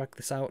drag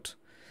this out.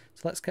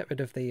 So let's get rid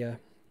of the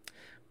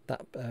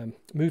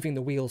moving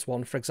the wheels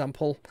one, for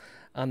example,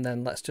 and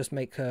then let's just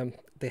make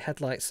the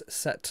headlights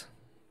set.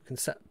 We can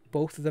set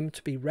both of them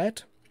to be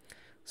red.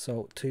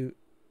 So to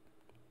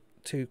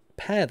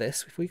pair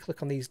this, if we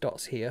click on these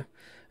dots here,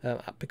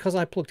 because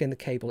I plugged in the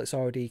cable, it's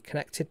already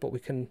connected, but we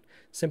can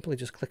simply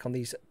just click on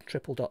these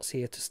triple dots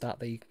here to start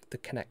the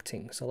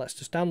connecting. So let's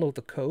just download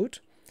the code.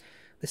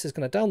 This is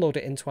going to download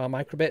it into our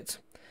microbit,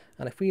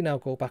 and if we now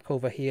go back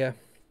over here,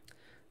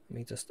 let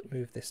me just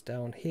move this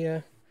down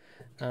here,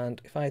 and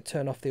if I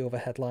turn off the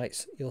overhead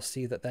lights, you'll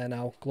see that they're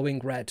now glowing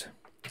red.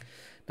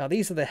 Now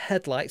these are the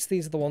headlights.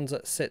 These are the ones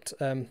that sit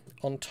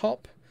on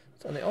top,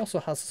 and it also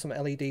has some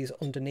LEDs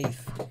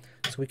underneath.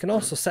 So we can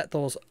also set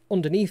those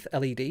underneath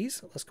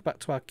LEDs. Let's go back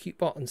to our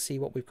Cutebot and see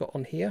what we've got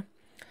on here.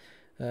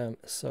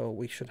 So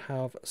we should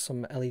have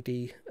some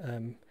LED,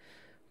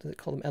 does it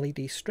call them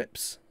LED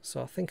strips?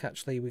 So I think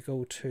actually we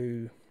go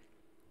to,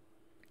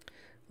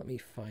 let me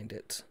find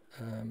it,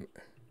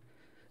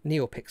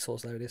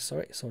 NeoPixels, there it is,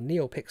 sorry. So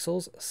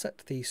NeoPixels,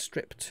 set the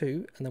strip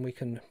to, and then we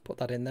can put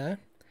that in there.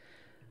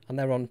 And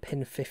they're on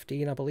pin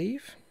 15, I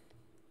believe.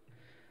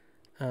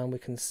 And we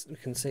can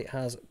see it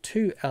has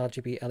 2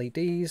 RGB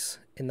LEDs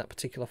in that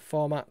particular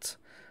format.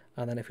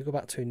 And then if we go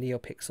back to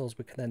NeoPixels,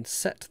 we can then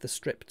set the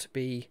strip to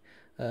be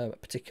a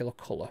particular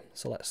color.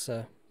 So let's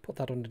put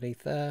that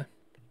underneath there.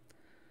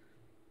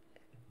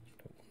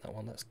 Don't want that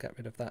one, let's get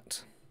rid of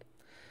that.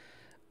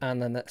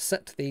 And then let's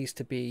set these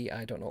to be,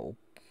 I don't know,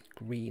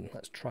 green.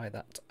 Let's try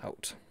that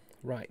out.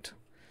 Right.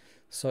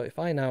 So if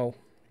I now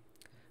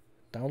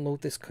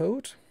download this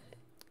code,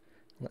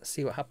 let's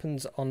see what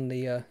happens on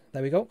the,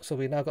 there we go. So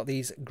we've now got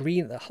these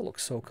green, that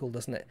looks so cool,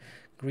 doesn't it?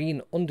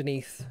 Green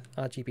underneath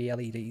RGB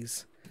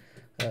LEDs.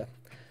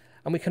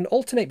 And we can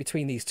alternate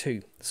between these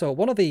two. So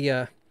one of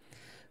the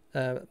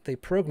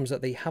programs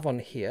that they have on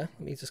here,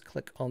 let me just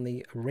click on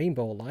the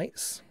rainbow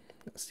lights.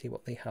 Let's see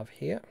what they have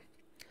here.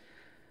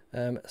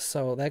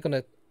 So they're going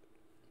to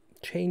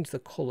change the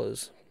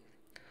colors,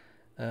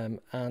 and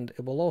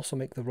it will also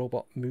make the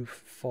robot move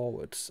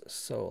forwards.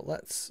 So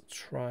let's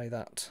try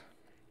that.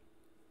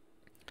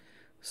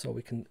 So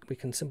we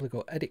can simply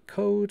go edit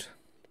code.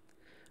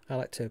 I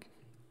like to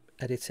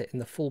edit it in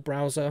the full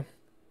browser.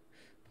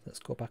 Let's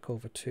go back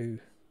over to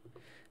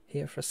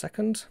here for a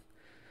second,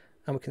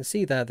 and we can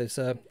see there's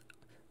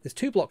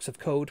 2 blocks of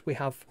code. We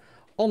have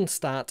on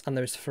start and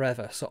there's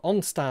forever. So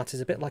on start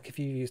is a bit like if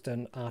you used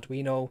an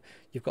Arduino,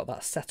 you've got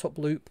that setup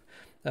loop,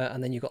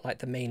 and then you've got like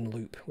the main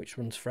loop which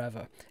runs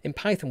forever. In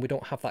Python we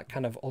don't have that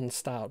kind of on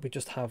start, we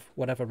just have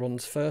whatever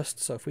runs first.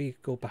 So if we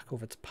go back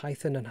over to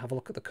Python and have a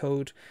look at the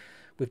code,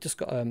 we've just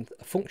got a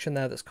function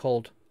there that's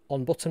called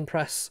on button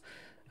press,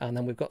 and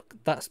then we've got,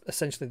 that's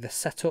essentially the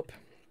setup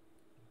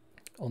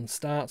on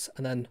start,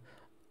 and then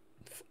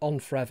on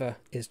forever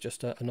is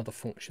just another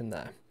function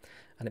there,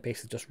 and it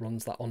basically just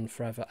runs that on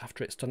forever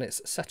after it's done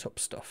its setup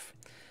stuff.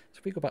 So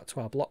if we go back to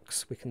our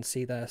blocks, we can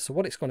see there. So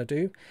what it's going to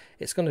do,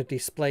 it's going to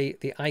display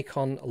the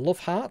icon love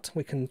heart.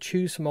 We can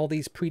choose from all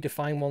these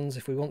predefined ones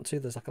if we want to.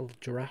 There's like a little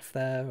giraffe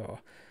there, or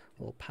a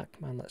little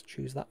Pac-Man. Let's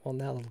choose that one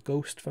there, a little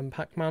ghost from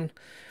Pac-Man.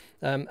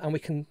 And we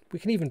can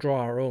even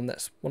draw our own.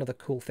 That's one of the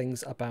cool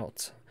things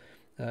about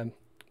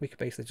we could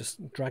basically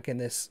just drag in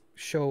this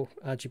show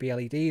RGB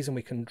LEDs and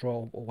we can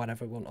draw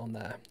whatever we want on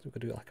there. So we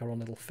could do like our own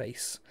little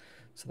face.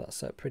 So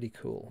that's pretty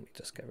cool. Let me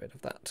just get rid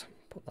of that,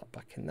 put that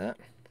back in there.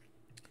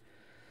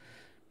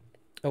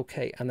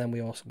 Okay, and then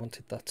we also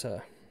wanted that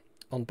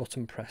on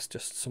button press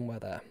just somewhere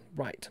there.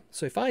 Right,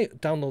 so if I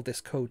download this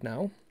code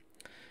now,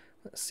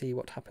 let's see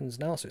what happens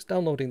now. So it's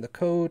downloading the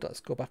code. Let's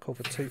go back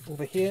over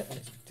here, and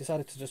it's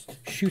decided to just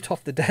shoot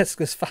off the desk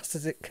as fast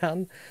as it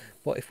can.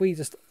 But if we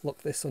just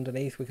look this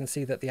underneath, we can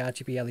see that the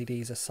RGB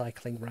LEDs are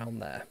cycling around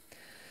there.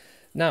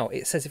 Now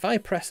it says if I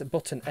press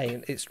button A,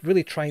 and it's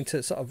really trying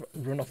to sort of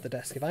run off the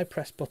desk. If I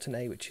press button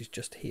A, which is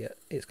just here,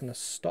 it's going to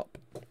stop.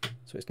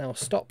 So it's now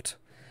stopped.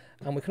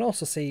 And we can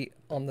also see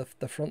on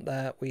the front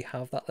there, we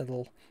have that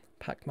little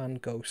Pac-Man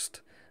ghost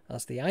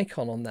as the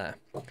icon on there.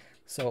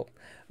 So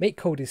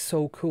Makecode is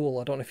so cool.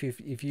 I don't know if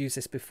you've used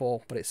this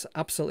before, but it's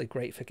absolutely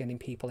great for getting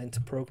people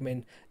into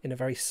programming in a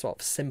very sort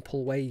of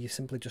simple way. You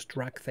simply just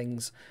drag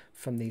things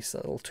from this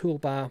little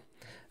toolbar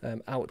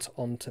out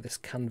onto this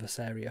canvas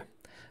area,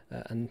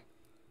 and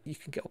you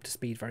can get up to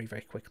speed very,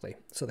 very quickly.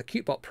 So the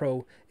Cutebot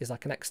Pro is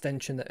like an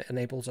extension that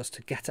enables us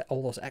to get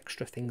all those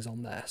extra things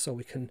on there, so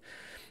we can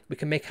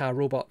make our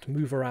robot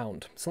move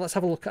around. So let's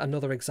have a look at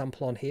another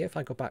example on here. If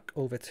I go back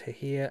over to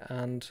here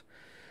and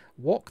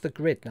walk the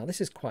grid. Now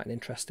this is quite an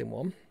interesting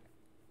one.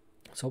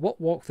 So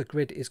what walk the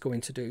grid is going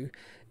to do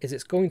is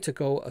it's going to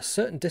go a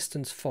certain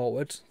distance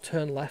forward,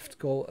 turn left,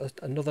 go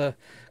another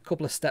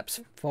couple of steps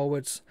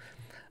forwards,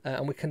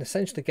 and we can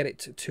essentially get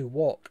it to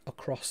walk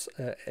across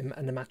an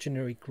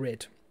imaginary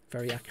grid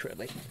very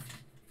accurately.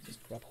 Just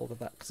grab hold of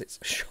that because it's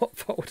shot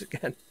forward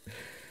again.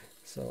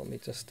 So let me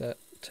just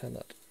turn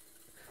that.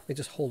 Let me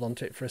just hold on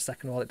to it for a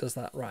second while it does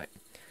that. Right.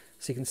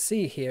 So you can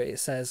see here it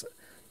says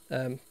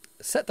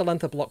set the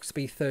length of blocks to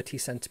be 30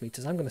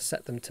 centimeters. I'm going to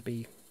set them to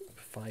be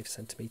 5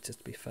 centimeters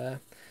to be fair.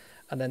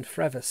 And then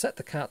forever set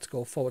the cart to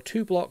go forward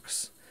 2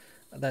 blocks,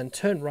 and then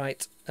turn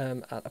right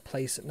at a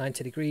place at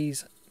 90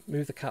 degrees,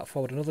 move the cart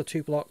forward another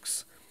 2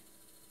 blocks.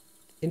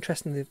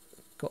 Interestingly,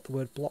 got the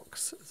word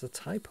blocks as a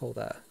typo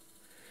there.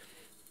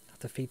 I have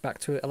to feed back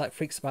to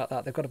Elecfreaks about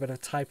that. They've got a bit of a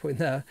typo in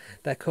their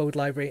code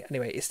library.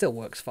 Anyway, it still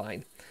works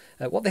fine.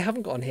 What they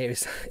haven't got on here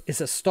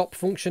is a stop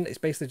function. It's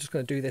basically just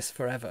going to do this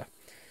forever.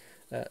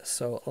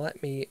 So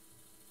let me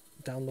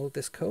download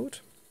this code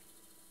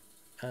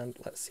and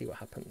let's see what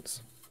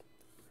happens.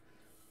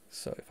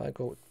 So if I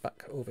go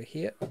back over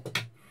here,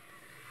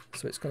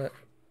 so it's going to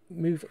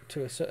move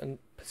to a certain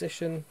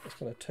position, it's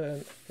going to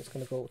turn, it's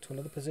going to go to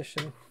another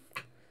position.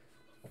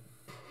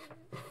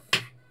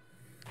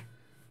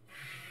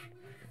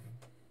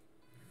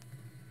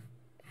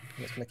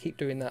 And it's going to keep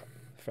doing that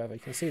forever. You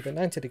can see the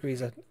 90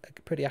 degrees are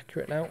pretty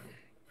accurate now.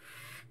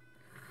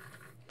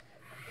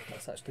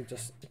 Let's actually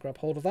just grab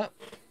hold of that.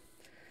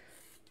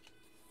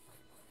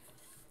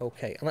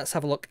 Okay, and let's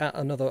have a look at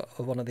another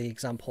one of the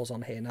examples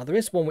on here. Now there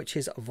is one which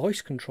is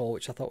voice control,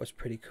 which I thought was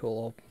pretty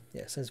cool.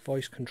 Yeah, it says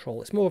voice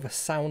control. It's more of a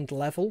sound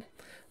level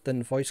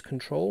than voice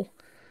control.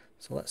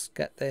 So let's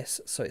get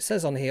this. So it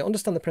says on here,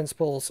 understand the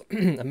principles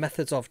and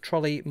methods of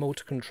trolley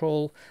motor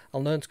control.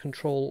 I'll learn to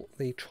control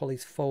the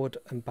trolley's forward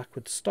and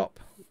backward stop.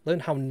 Learn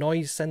how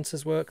noise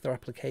sensors work, their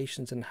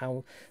applications, and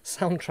how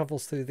sound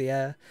travels through the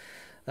air.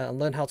 And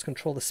learn how to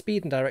control the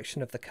speed and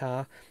direction of the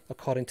car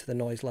according to the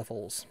noise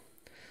levels.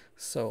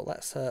 So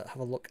let's have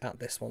a look at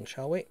this one,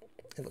 shall we?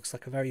 It looks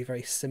like a very,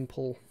 very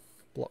simple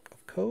block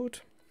of code.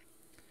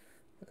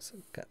 Let's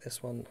get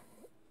this one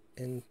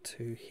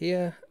into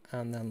here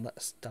and then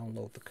let's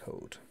download the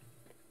code.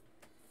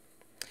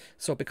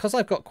 So because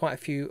I've got quite a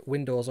few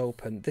windows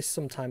open, this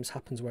sometimes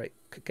happens where it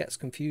gets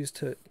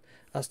confused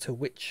as to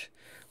which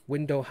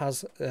window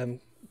has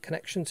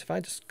connections. If I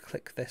just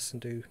click this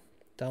and do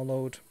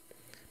download,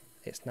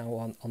 it's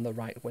now on the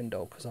right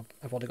window because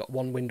I've only got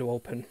one window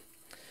open.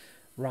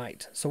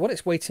 Right, so what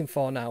it's waiting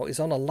for now is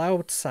on a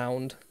loud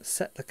sound,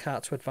 set the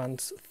cart to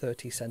advance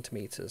 30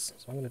 centimeters.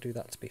 So I'm going to do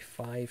that to be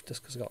 5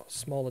 just because I've got a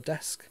smaller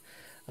desk.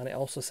 And it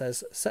also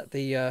says set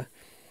the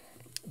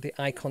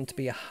icon to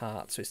be a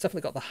heart. So it's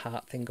definitely got the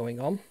heart thing going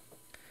on.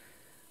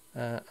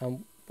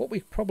 And what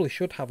we probably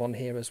should have on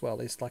here as well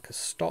is like a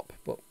stop.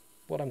 But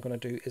what I'm going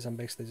to do is I'm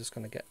basically just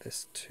going to get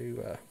this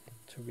to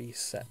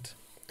reset,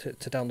 to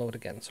download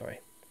again,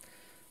 sorry.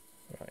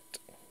 Right.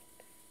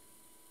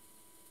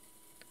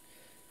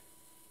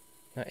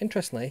 Now,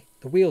 interestingly,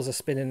 the wheels are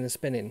spinning and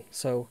spinning,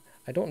 so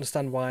I don't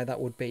understand why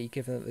that would be,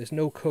 given that there's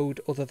no code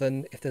other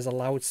than if there's a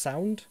loud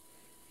sound.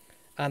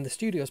 And the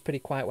studio is pretty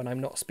quiet when I'm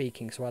not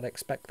speaking, so I'd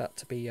expect that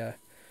to be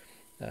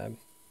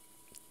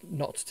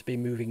not to be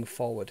moving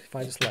forward. If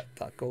I just let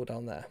that go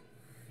down there.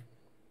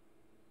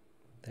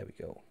 There we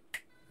go.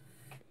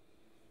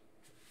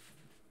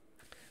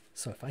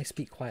 So if I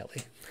speak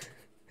quietly,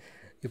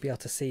 you'll be able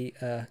to see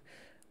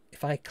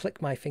if I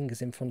click my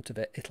fingers in front of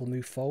it, it'll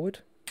move forward.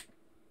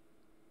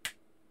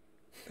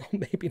 Or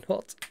maybe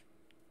not.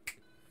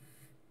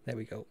 There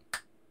we go. It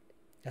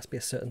has to be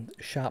a certain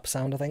sharp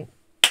sound, I think.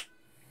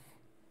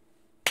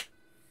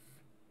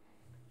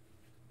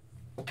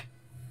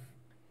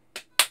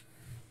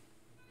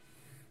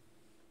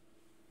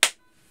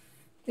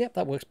 yep,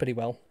 that works pretty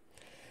well.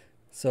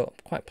 So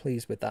I'm quite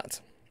pleased with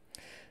that.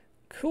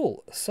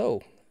 Cool.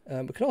 So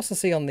we can also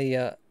see on the,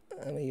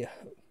 let me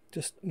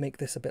just make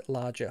this a bit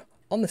larger.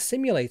 On the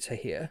simulator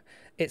here,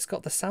 it's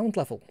got the sound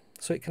level.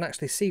 So it can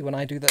actually see when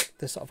I do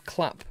the sort of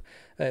clap.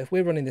 If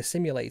we're running the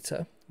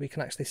simulator, we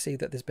can actually see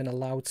that there's been a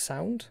loud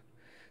sound.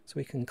 So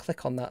we can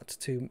click on that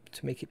to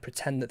make it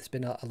pretend that there's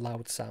been a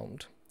loud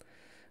sound.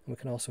 And we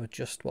can also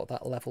adjust what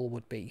that level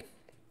would be.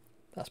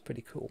 That's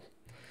pretty cool.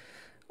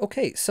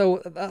 Okay,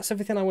 so that's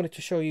everything I wanted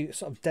to show you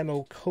sort of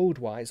demo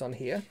code-wise on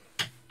here.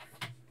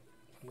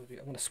 I'm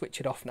going to switch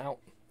it off now.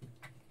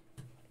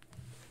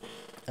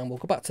 And we'll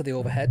go back to the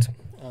overhead,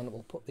 and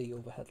we'll put the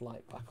overhead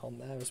light back on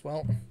there as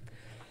well.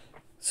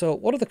 So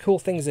one of the cool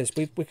things is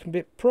we can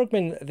be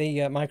programming the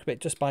microbit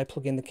just by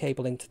plugging the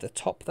cable into the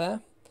top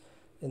there,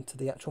 into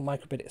the actual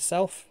microbit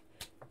itself.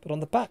 But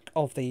on the back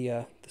of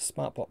the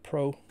SmartBot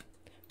Pro,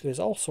 there is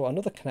also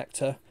another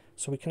connector,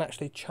 so we can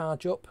actually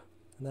charge up.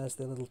 And there's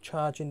the little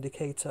charge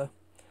indicator.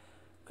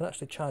 We can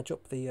actually charge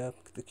up the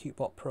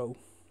Cutebot Pro,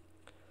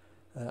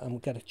 and we'll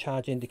get a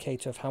charge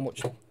indicator of how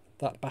much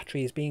that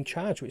battery is being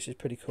charged, which is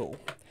pretty cool.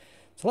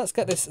 So let's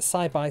get this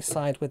side by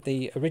side with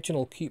the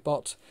original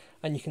Cutebot,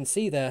 and you can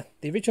see there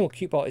the original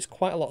Cutebot is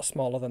quite a lot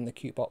smaller than the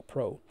Cutebot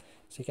Pro,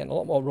 so you're getting a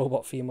lot more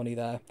robot for your money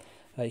there.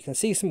 You can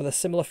see some of the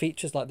similar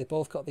features, like they've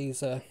both got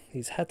these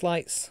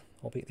headlights,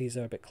 albeit these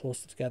are a bit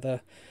closer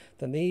together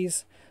than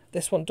these.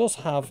 This one does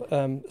have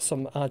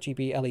some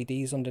RGB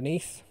LEDs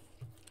underneath,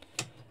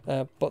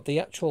 but the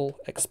actual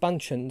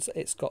expansions,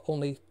 it's got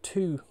only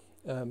two.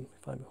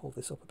 If I hold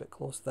this up a bit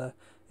closer there,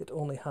 it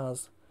only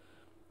has,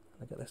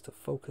 I get this to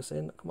focus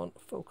in, come on,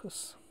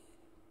 focus.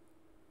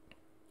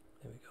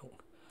 There we go.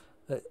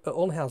 It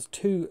only has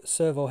two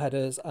servo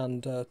headers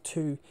and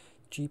two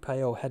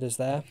GPIO headers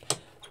there,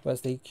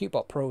 whereas the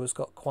Cutebot Pro has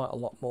got quite a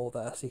lot more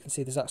there. So you can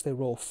see there's actually a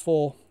row of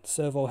 4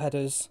 servo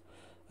headers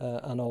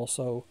and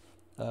also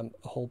a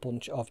whole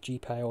bunch of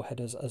GPIO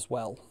headers as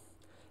well.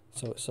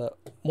 So it's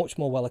much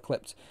more well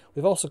equipped.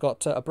 We've also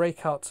got a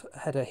breakout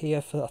header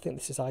here for, I think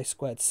this is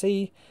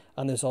I2C,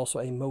 and there's also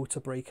a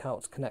motor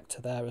breakout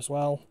connector there as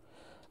well.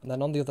 And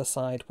then on the other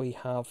side we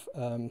have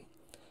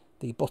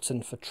the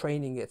button for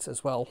training it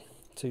as well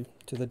to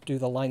do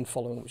the line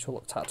following, which we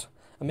looked at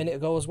a minute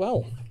ago as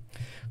well.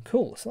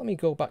 Cool. So let me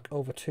go back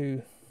over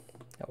to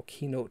our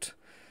keynote.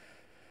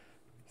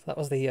 So that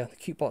was the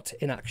Cutebot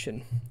in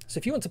action. So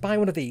if you want to buy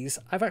one of these,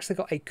 I've actually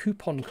got a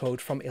coupon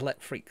code from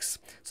Elecfreaks.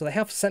 So they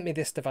have sent me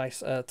this device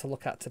to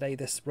look at today,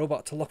 this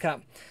robot to look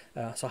at.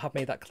 So I have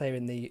made that clear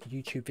in the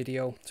YouTube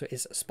video. So it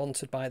is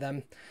sponsored by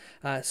them.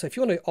 So if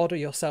you want to order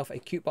yourself a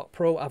Cutebot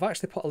Pro, I've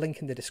actually put a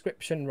link in the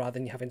description rather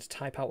than you having to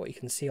type out what you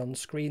can see on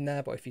screen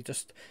there. But if you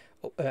just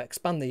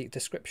expand the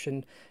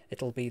description,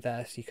 it'll be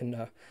there, so you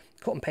can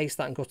cut and paste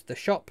that and go to the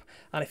shop.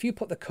 And if you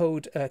put the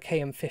code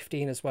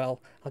KM15 as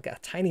well, I'll get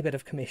a tiny bit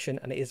of commission,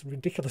 and it is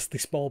ridiculously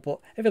small, but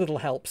every little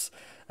helps,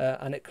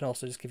 and it can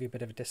also just give you a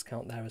bit of a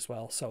discount there as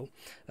well. So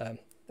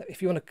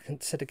if you want to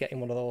consider getting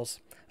one of those,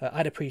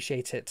 I'd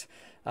appreciate it.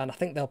 And I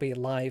think they'll be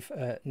live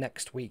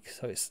next week,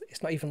 so it's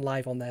not even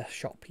live on their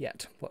shop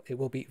yet, but it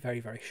will be very,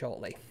 very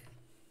shortly.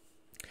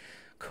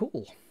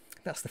 Cool.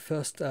 That's the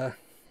first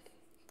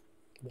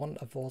one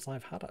of those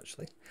I've had,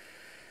 actually.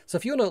 So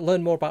if you want to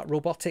learn more about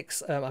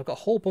robotics, I've got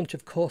a whole bunch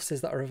of courses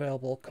that are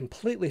available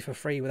completely for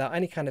free without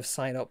any kind of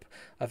sign up,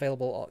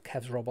 available at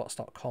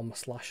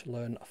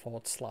kevsrobots.com/learn/.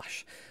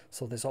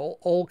 So there's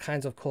all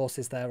kinds of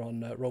courses there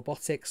on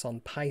robotics, on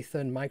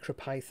Python,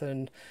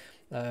 MicroPython,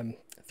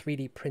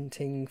 3D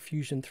printing,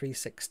 Fusion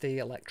 360,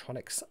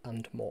 electronics,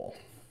 and more.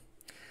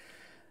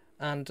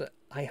 And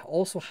I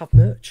also have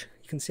merch.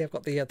 You can see I've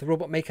got the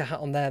Robot Maker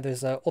hat on there.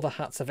 There's other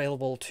hats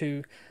available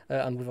too,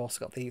 and we've also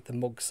got the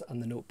mugs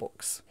and the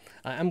notebooks.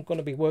 I am going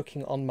to be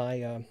working on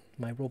my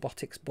my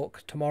robotics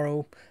book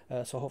tomorrow,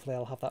 so hopefully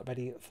I'll have that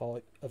ready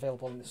for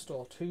available in the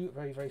store too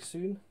very, very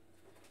soon.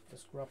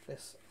 Just grab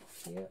this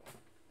off here.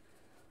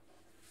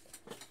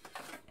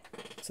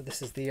 So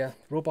this is the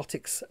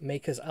Robotics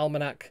Maker's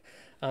Almanac,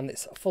 and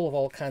it's full of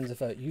all kinds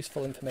of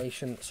useful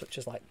information, such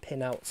as like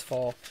pinouts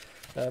for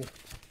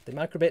the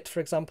microbit,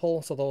 for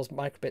example. So those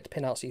microbit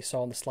pinouts you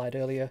saw on the slide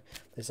earlier,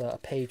 there's a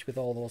page with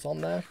all those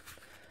on there.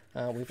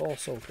 We've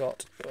also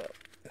got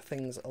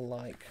things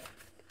like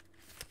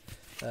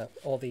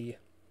all the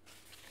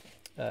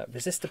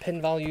resistor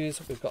pin values.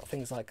 We've got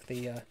things like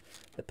the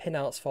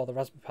pinouts for the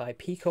Raspberry Pi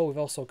Pico. We've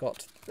also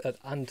got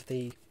and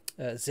the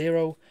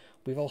Zero.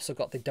 We've also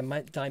got the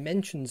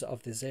dimensions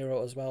of the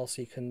Zero as well,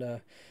 so you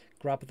can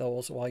grab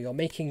those while you're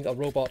making a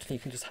robot, and you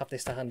can just have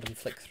this to hand and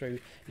flick through.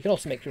 You can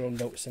also make your own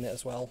notes in it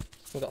as well.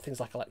 We've got things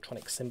like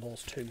electronic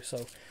symbols too, so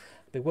I'll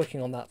be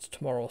working on that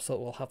tomorrow, so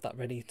we'll have that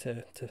ready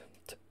to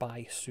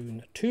buy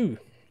soon too.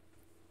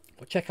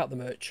 But check out the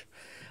merch.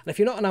 And if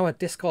you're not on our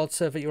Discord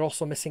server, you're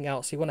also missing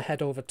out, so you want to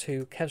head over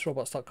to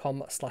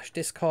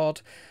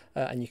kevsrobots.com/discord,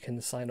 and you can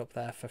sign up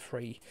there for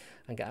free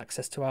and get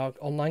access to our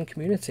online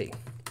community.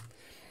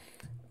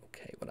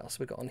 Okay, what else have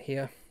we got on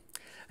here?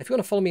 If you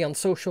want to follow me on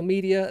social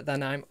media,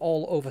 then I'm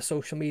all over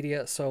social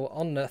media. So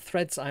on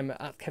Threads, I'm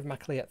at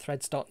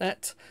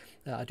kevinmacaleay@threads.net.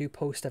 I do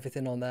post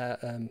everything on there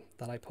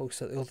that I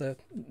post at the other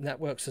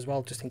networks as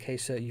well, just in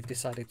case you've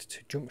decided to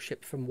jump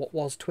ship from what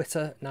was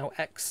Twitter, now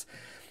X.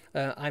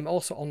 I'm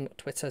also on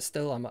Twitter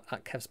still. I'm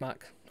at KevsMac,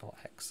 or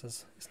X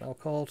as it's now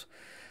called.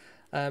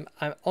 I'm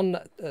on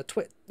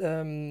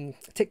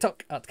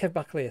TikTok at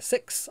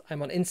KevMacaleay6.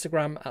 I'm on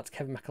Instagram at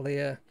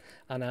KevMacaleay,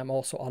 and I'm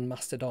also on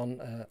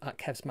Mastodon at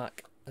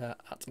KevsMac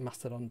at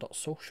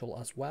mastodon.social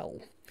as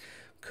well.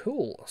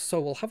 Cool. So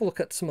we'll have a look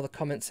at some of the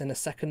comments in a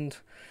second.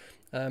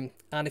 And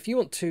if you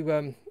want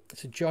to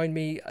join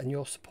me, and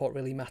your support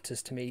really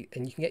matters to me,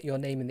 and you can get your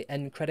name in the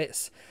end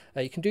credits,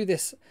 you can do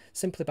this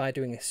simply by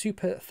doing a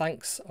super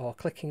thanks or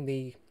clicking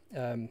the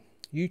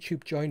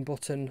YouTube join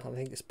button. I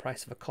think it's the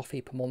price of a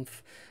coffee per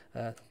month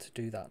to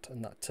do that,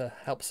 and that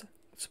helps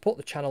support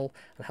the channel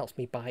and helps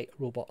me buy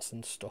robots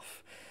and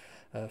stuff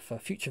for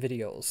future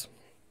videos.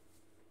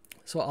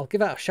 So I'll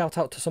give out a shout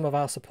out to some of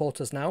our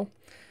supporters now.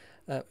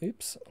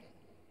 Oops.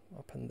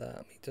 Up and there.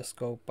 Let me just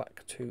go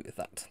back to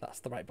that. That's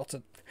the right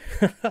button.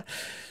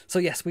 So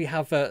yes, we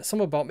have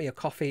someone bought me a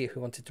coffee who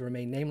wanted to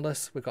remain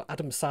nameless. We've got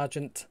Adam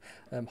Sargent,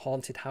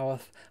 Haunted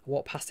Howarth. I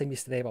walked past him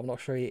yesterday, but I'm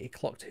not sure he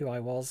clocked who I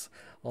was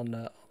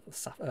on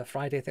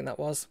Friday, I think that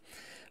was.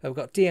 We've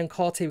got Dean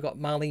Corty, we've got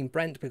Marlene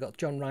Brent, we've got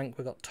John Rank,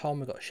 we've got Tom,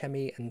 we've got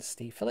Shemi and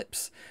Steve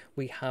Phillips.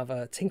 We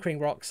have Tinkering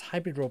Rocks,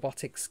 Hybrid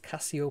Robotics,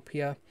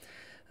 Cassiopeia.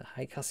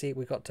 Hi Cassie,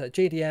 we've got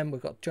JDM,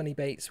 we've got Johnny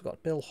Bates, we've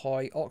got Bill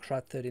Hoy,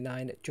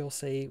 Orkrad39,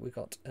 Josie, we've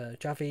got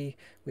Javi,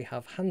 we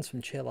have Hans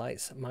from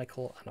Cheerlights,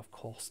 Michael, and of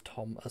course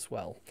Tom as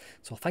well.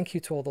 So thank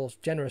you to all those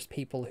generous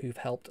people who've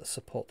helped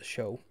support the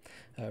show.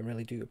 I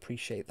really do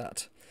appreciate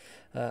that.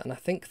 And I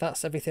think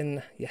that's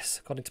everything. Yes,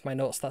 according to my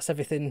notes, that's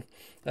everything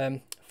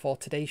for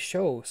today's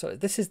show. So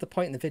this is the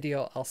point in the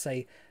video. I'll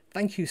say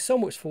thank you so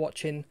much for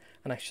watching,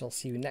 and I shall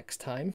see you next time.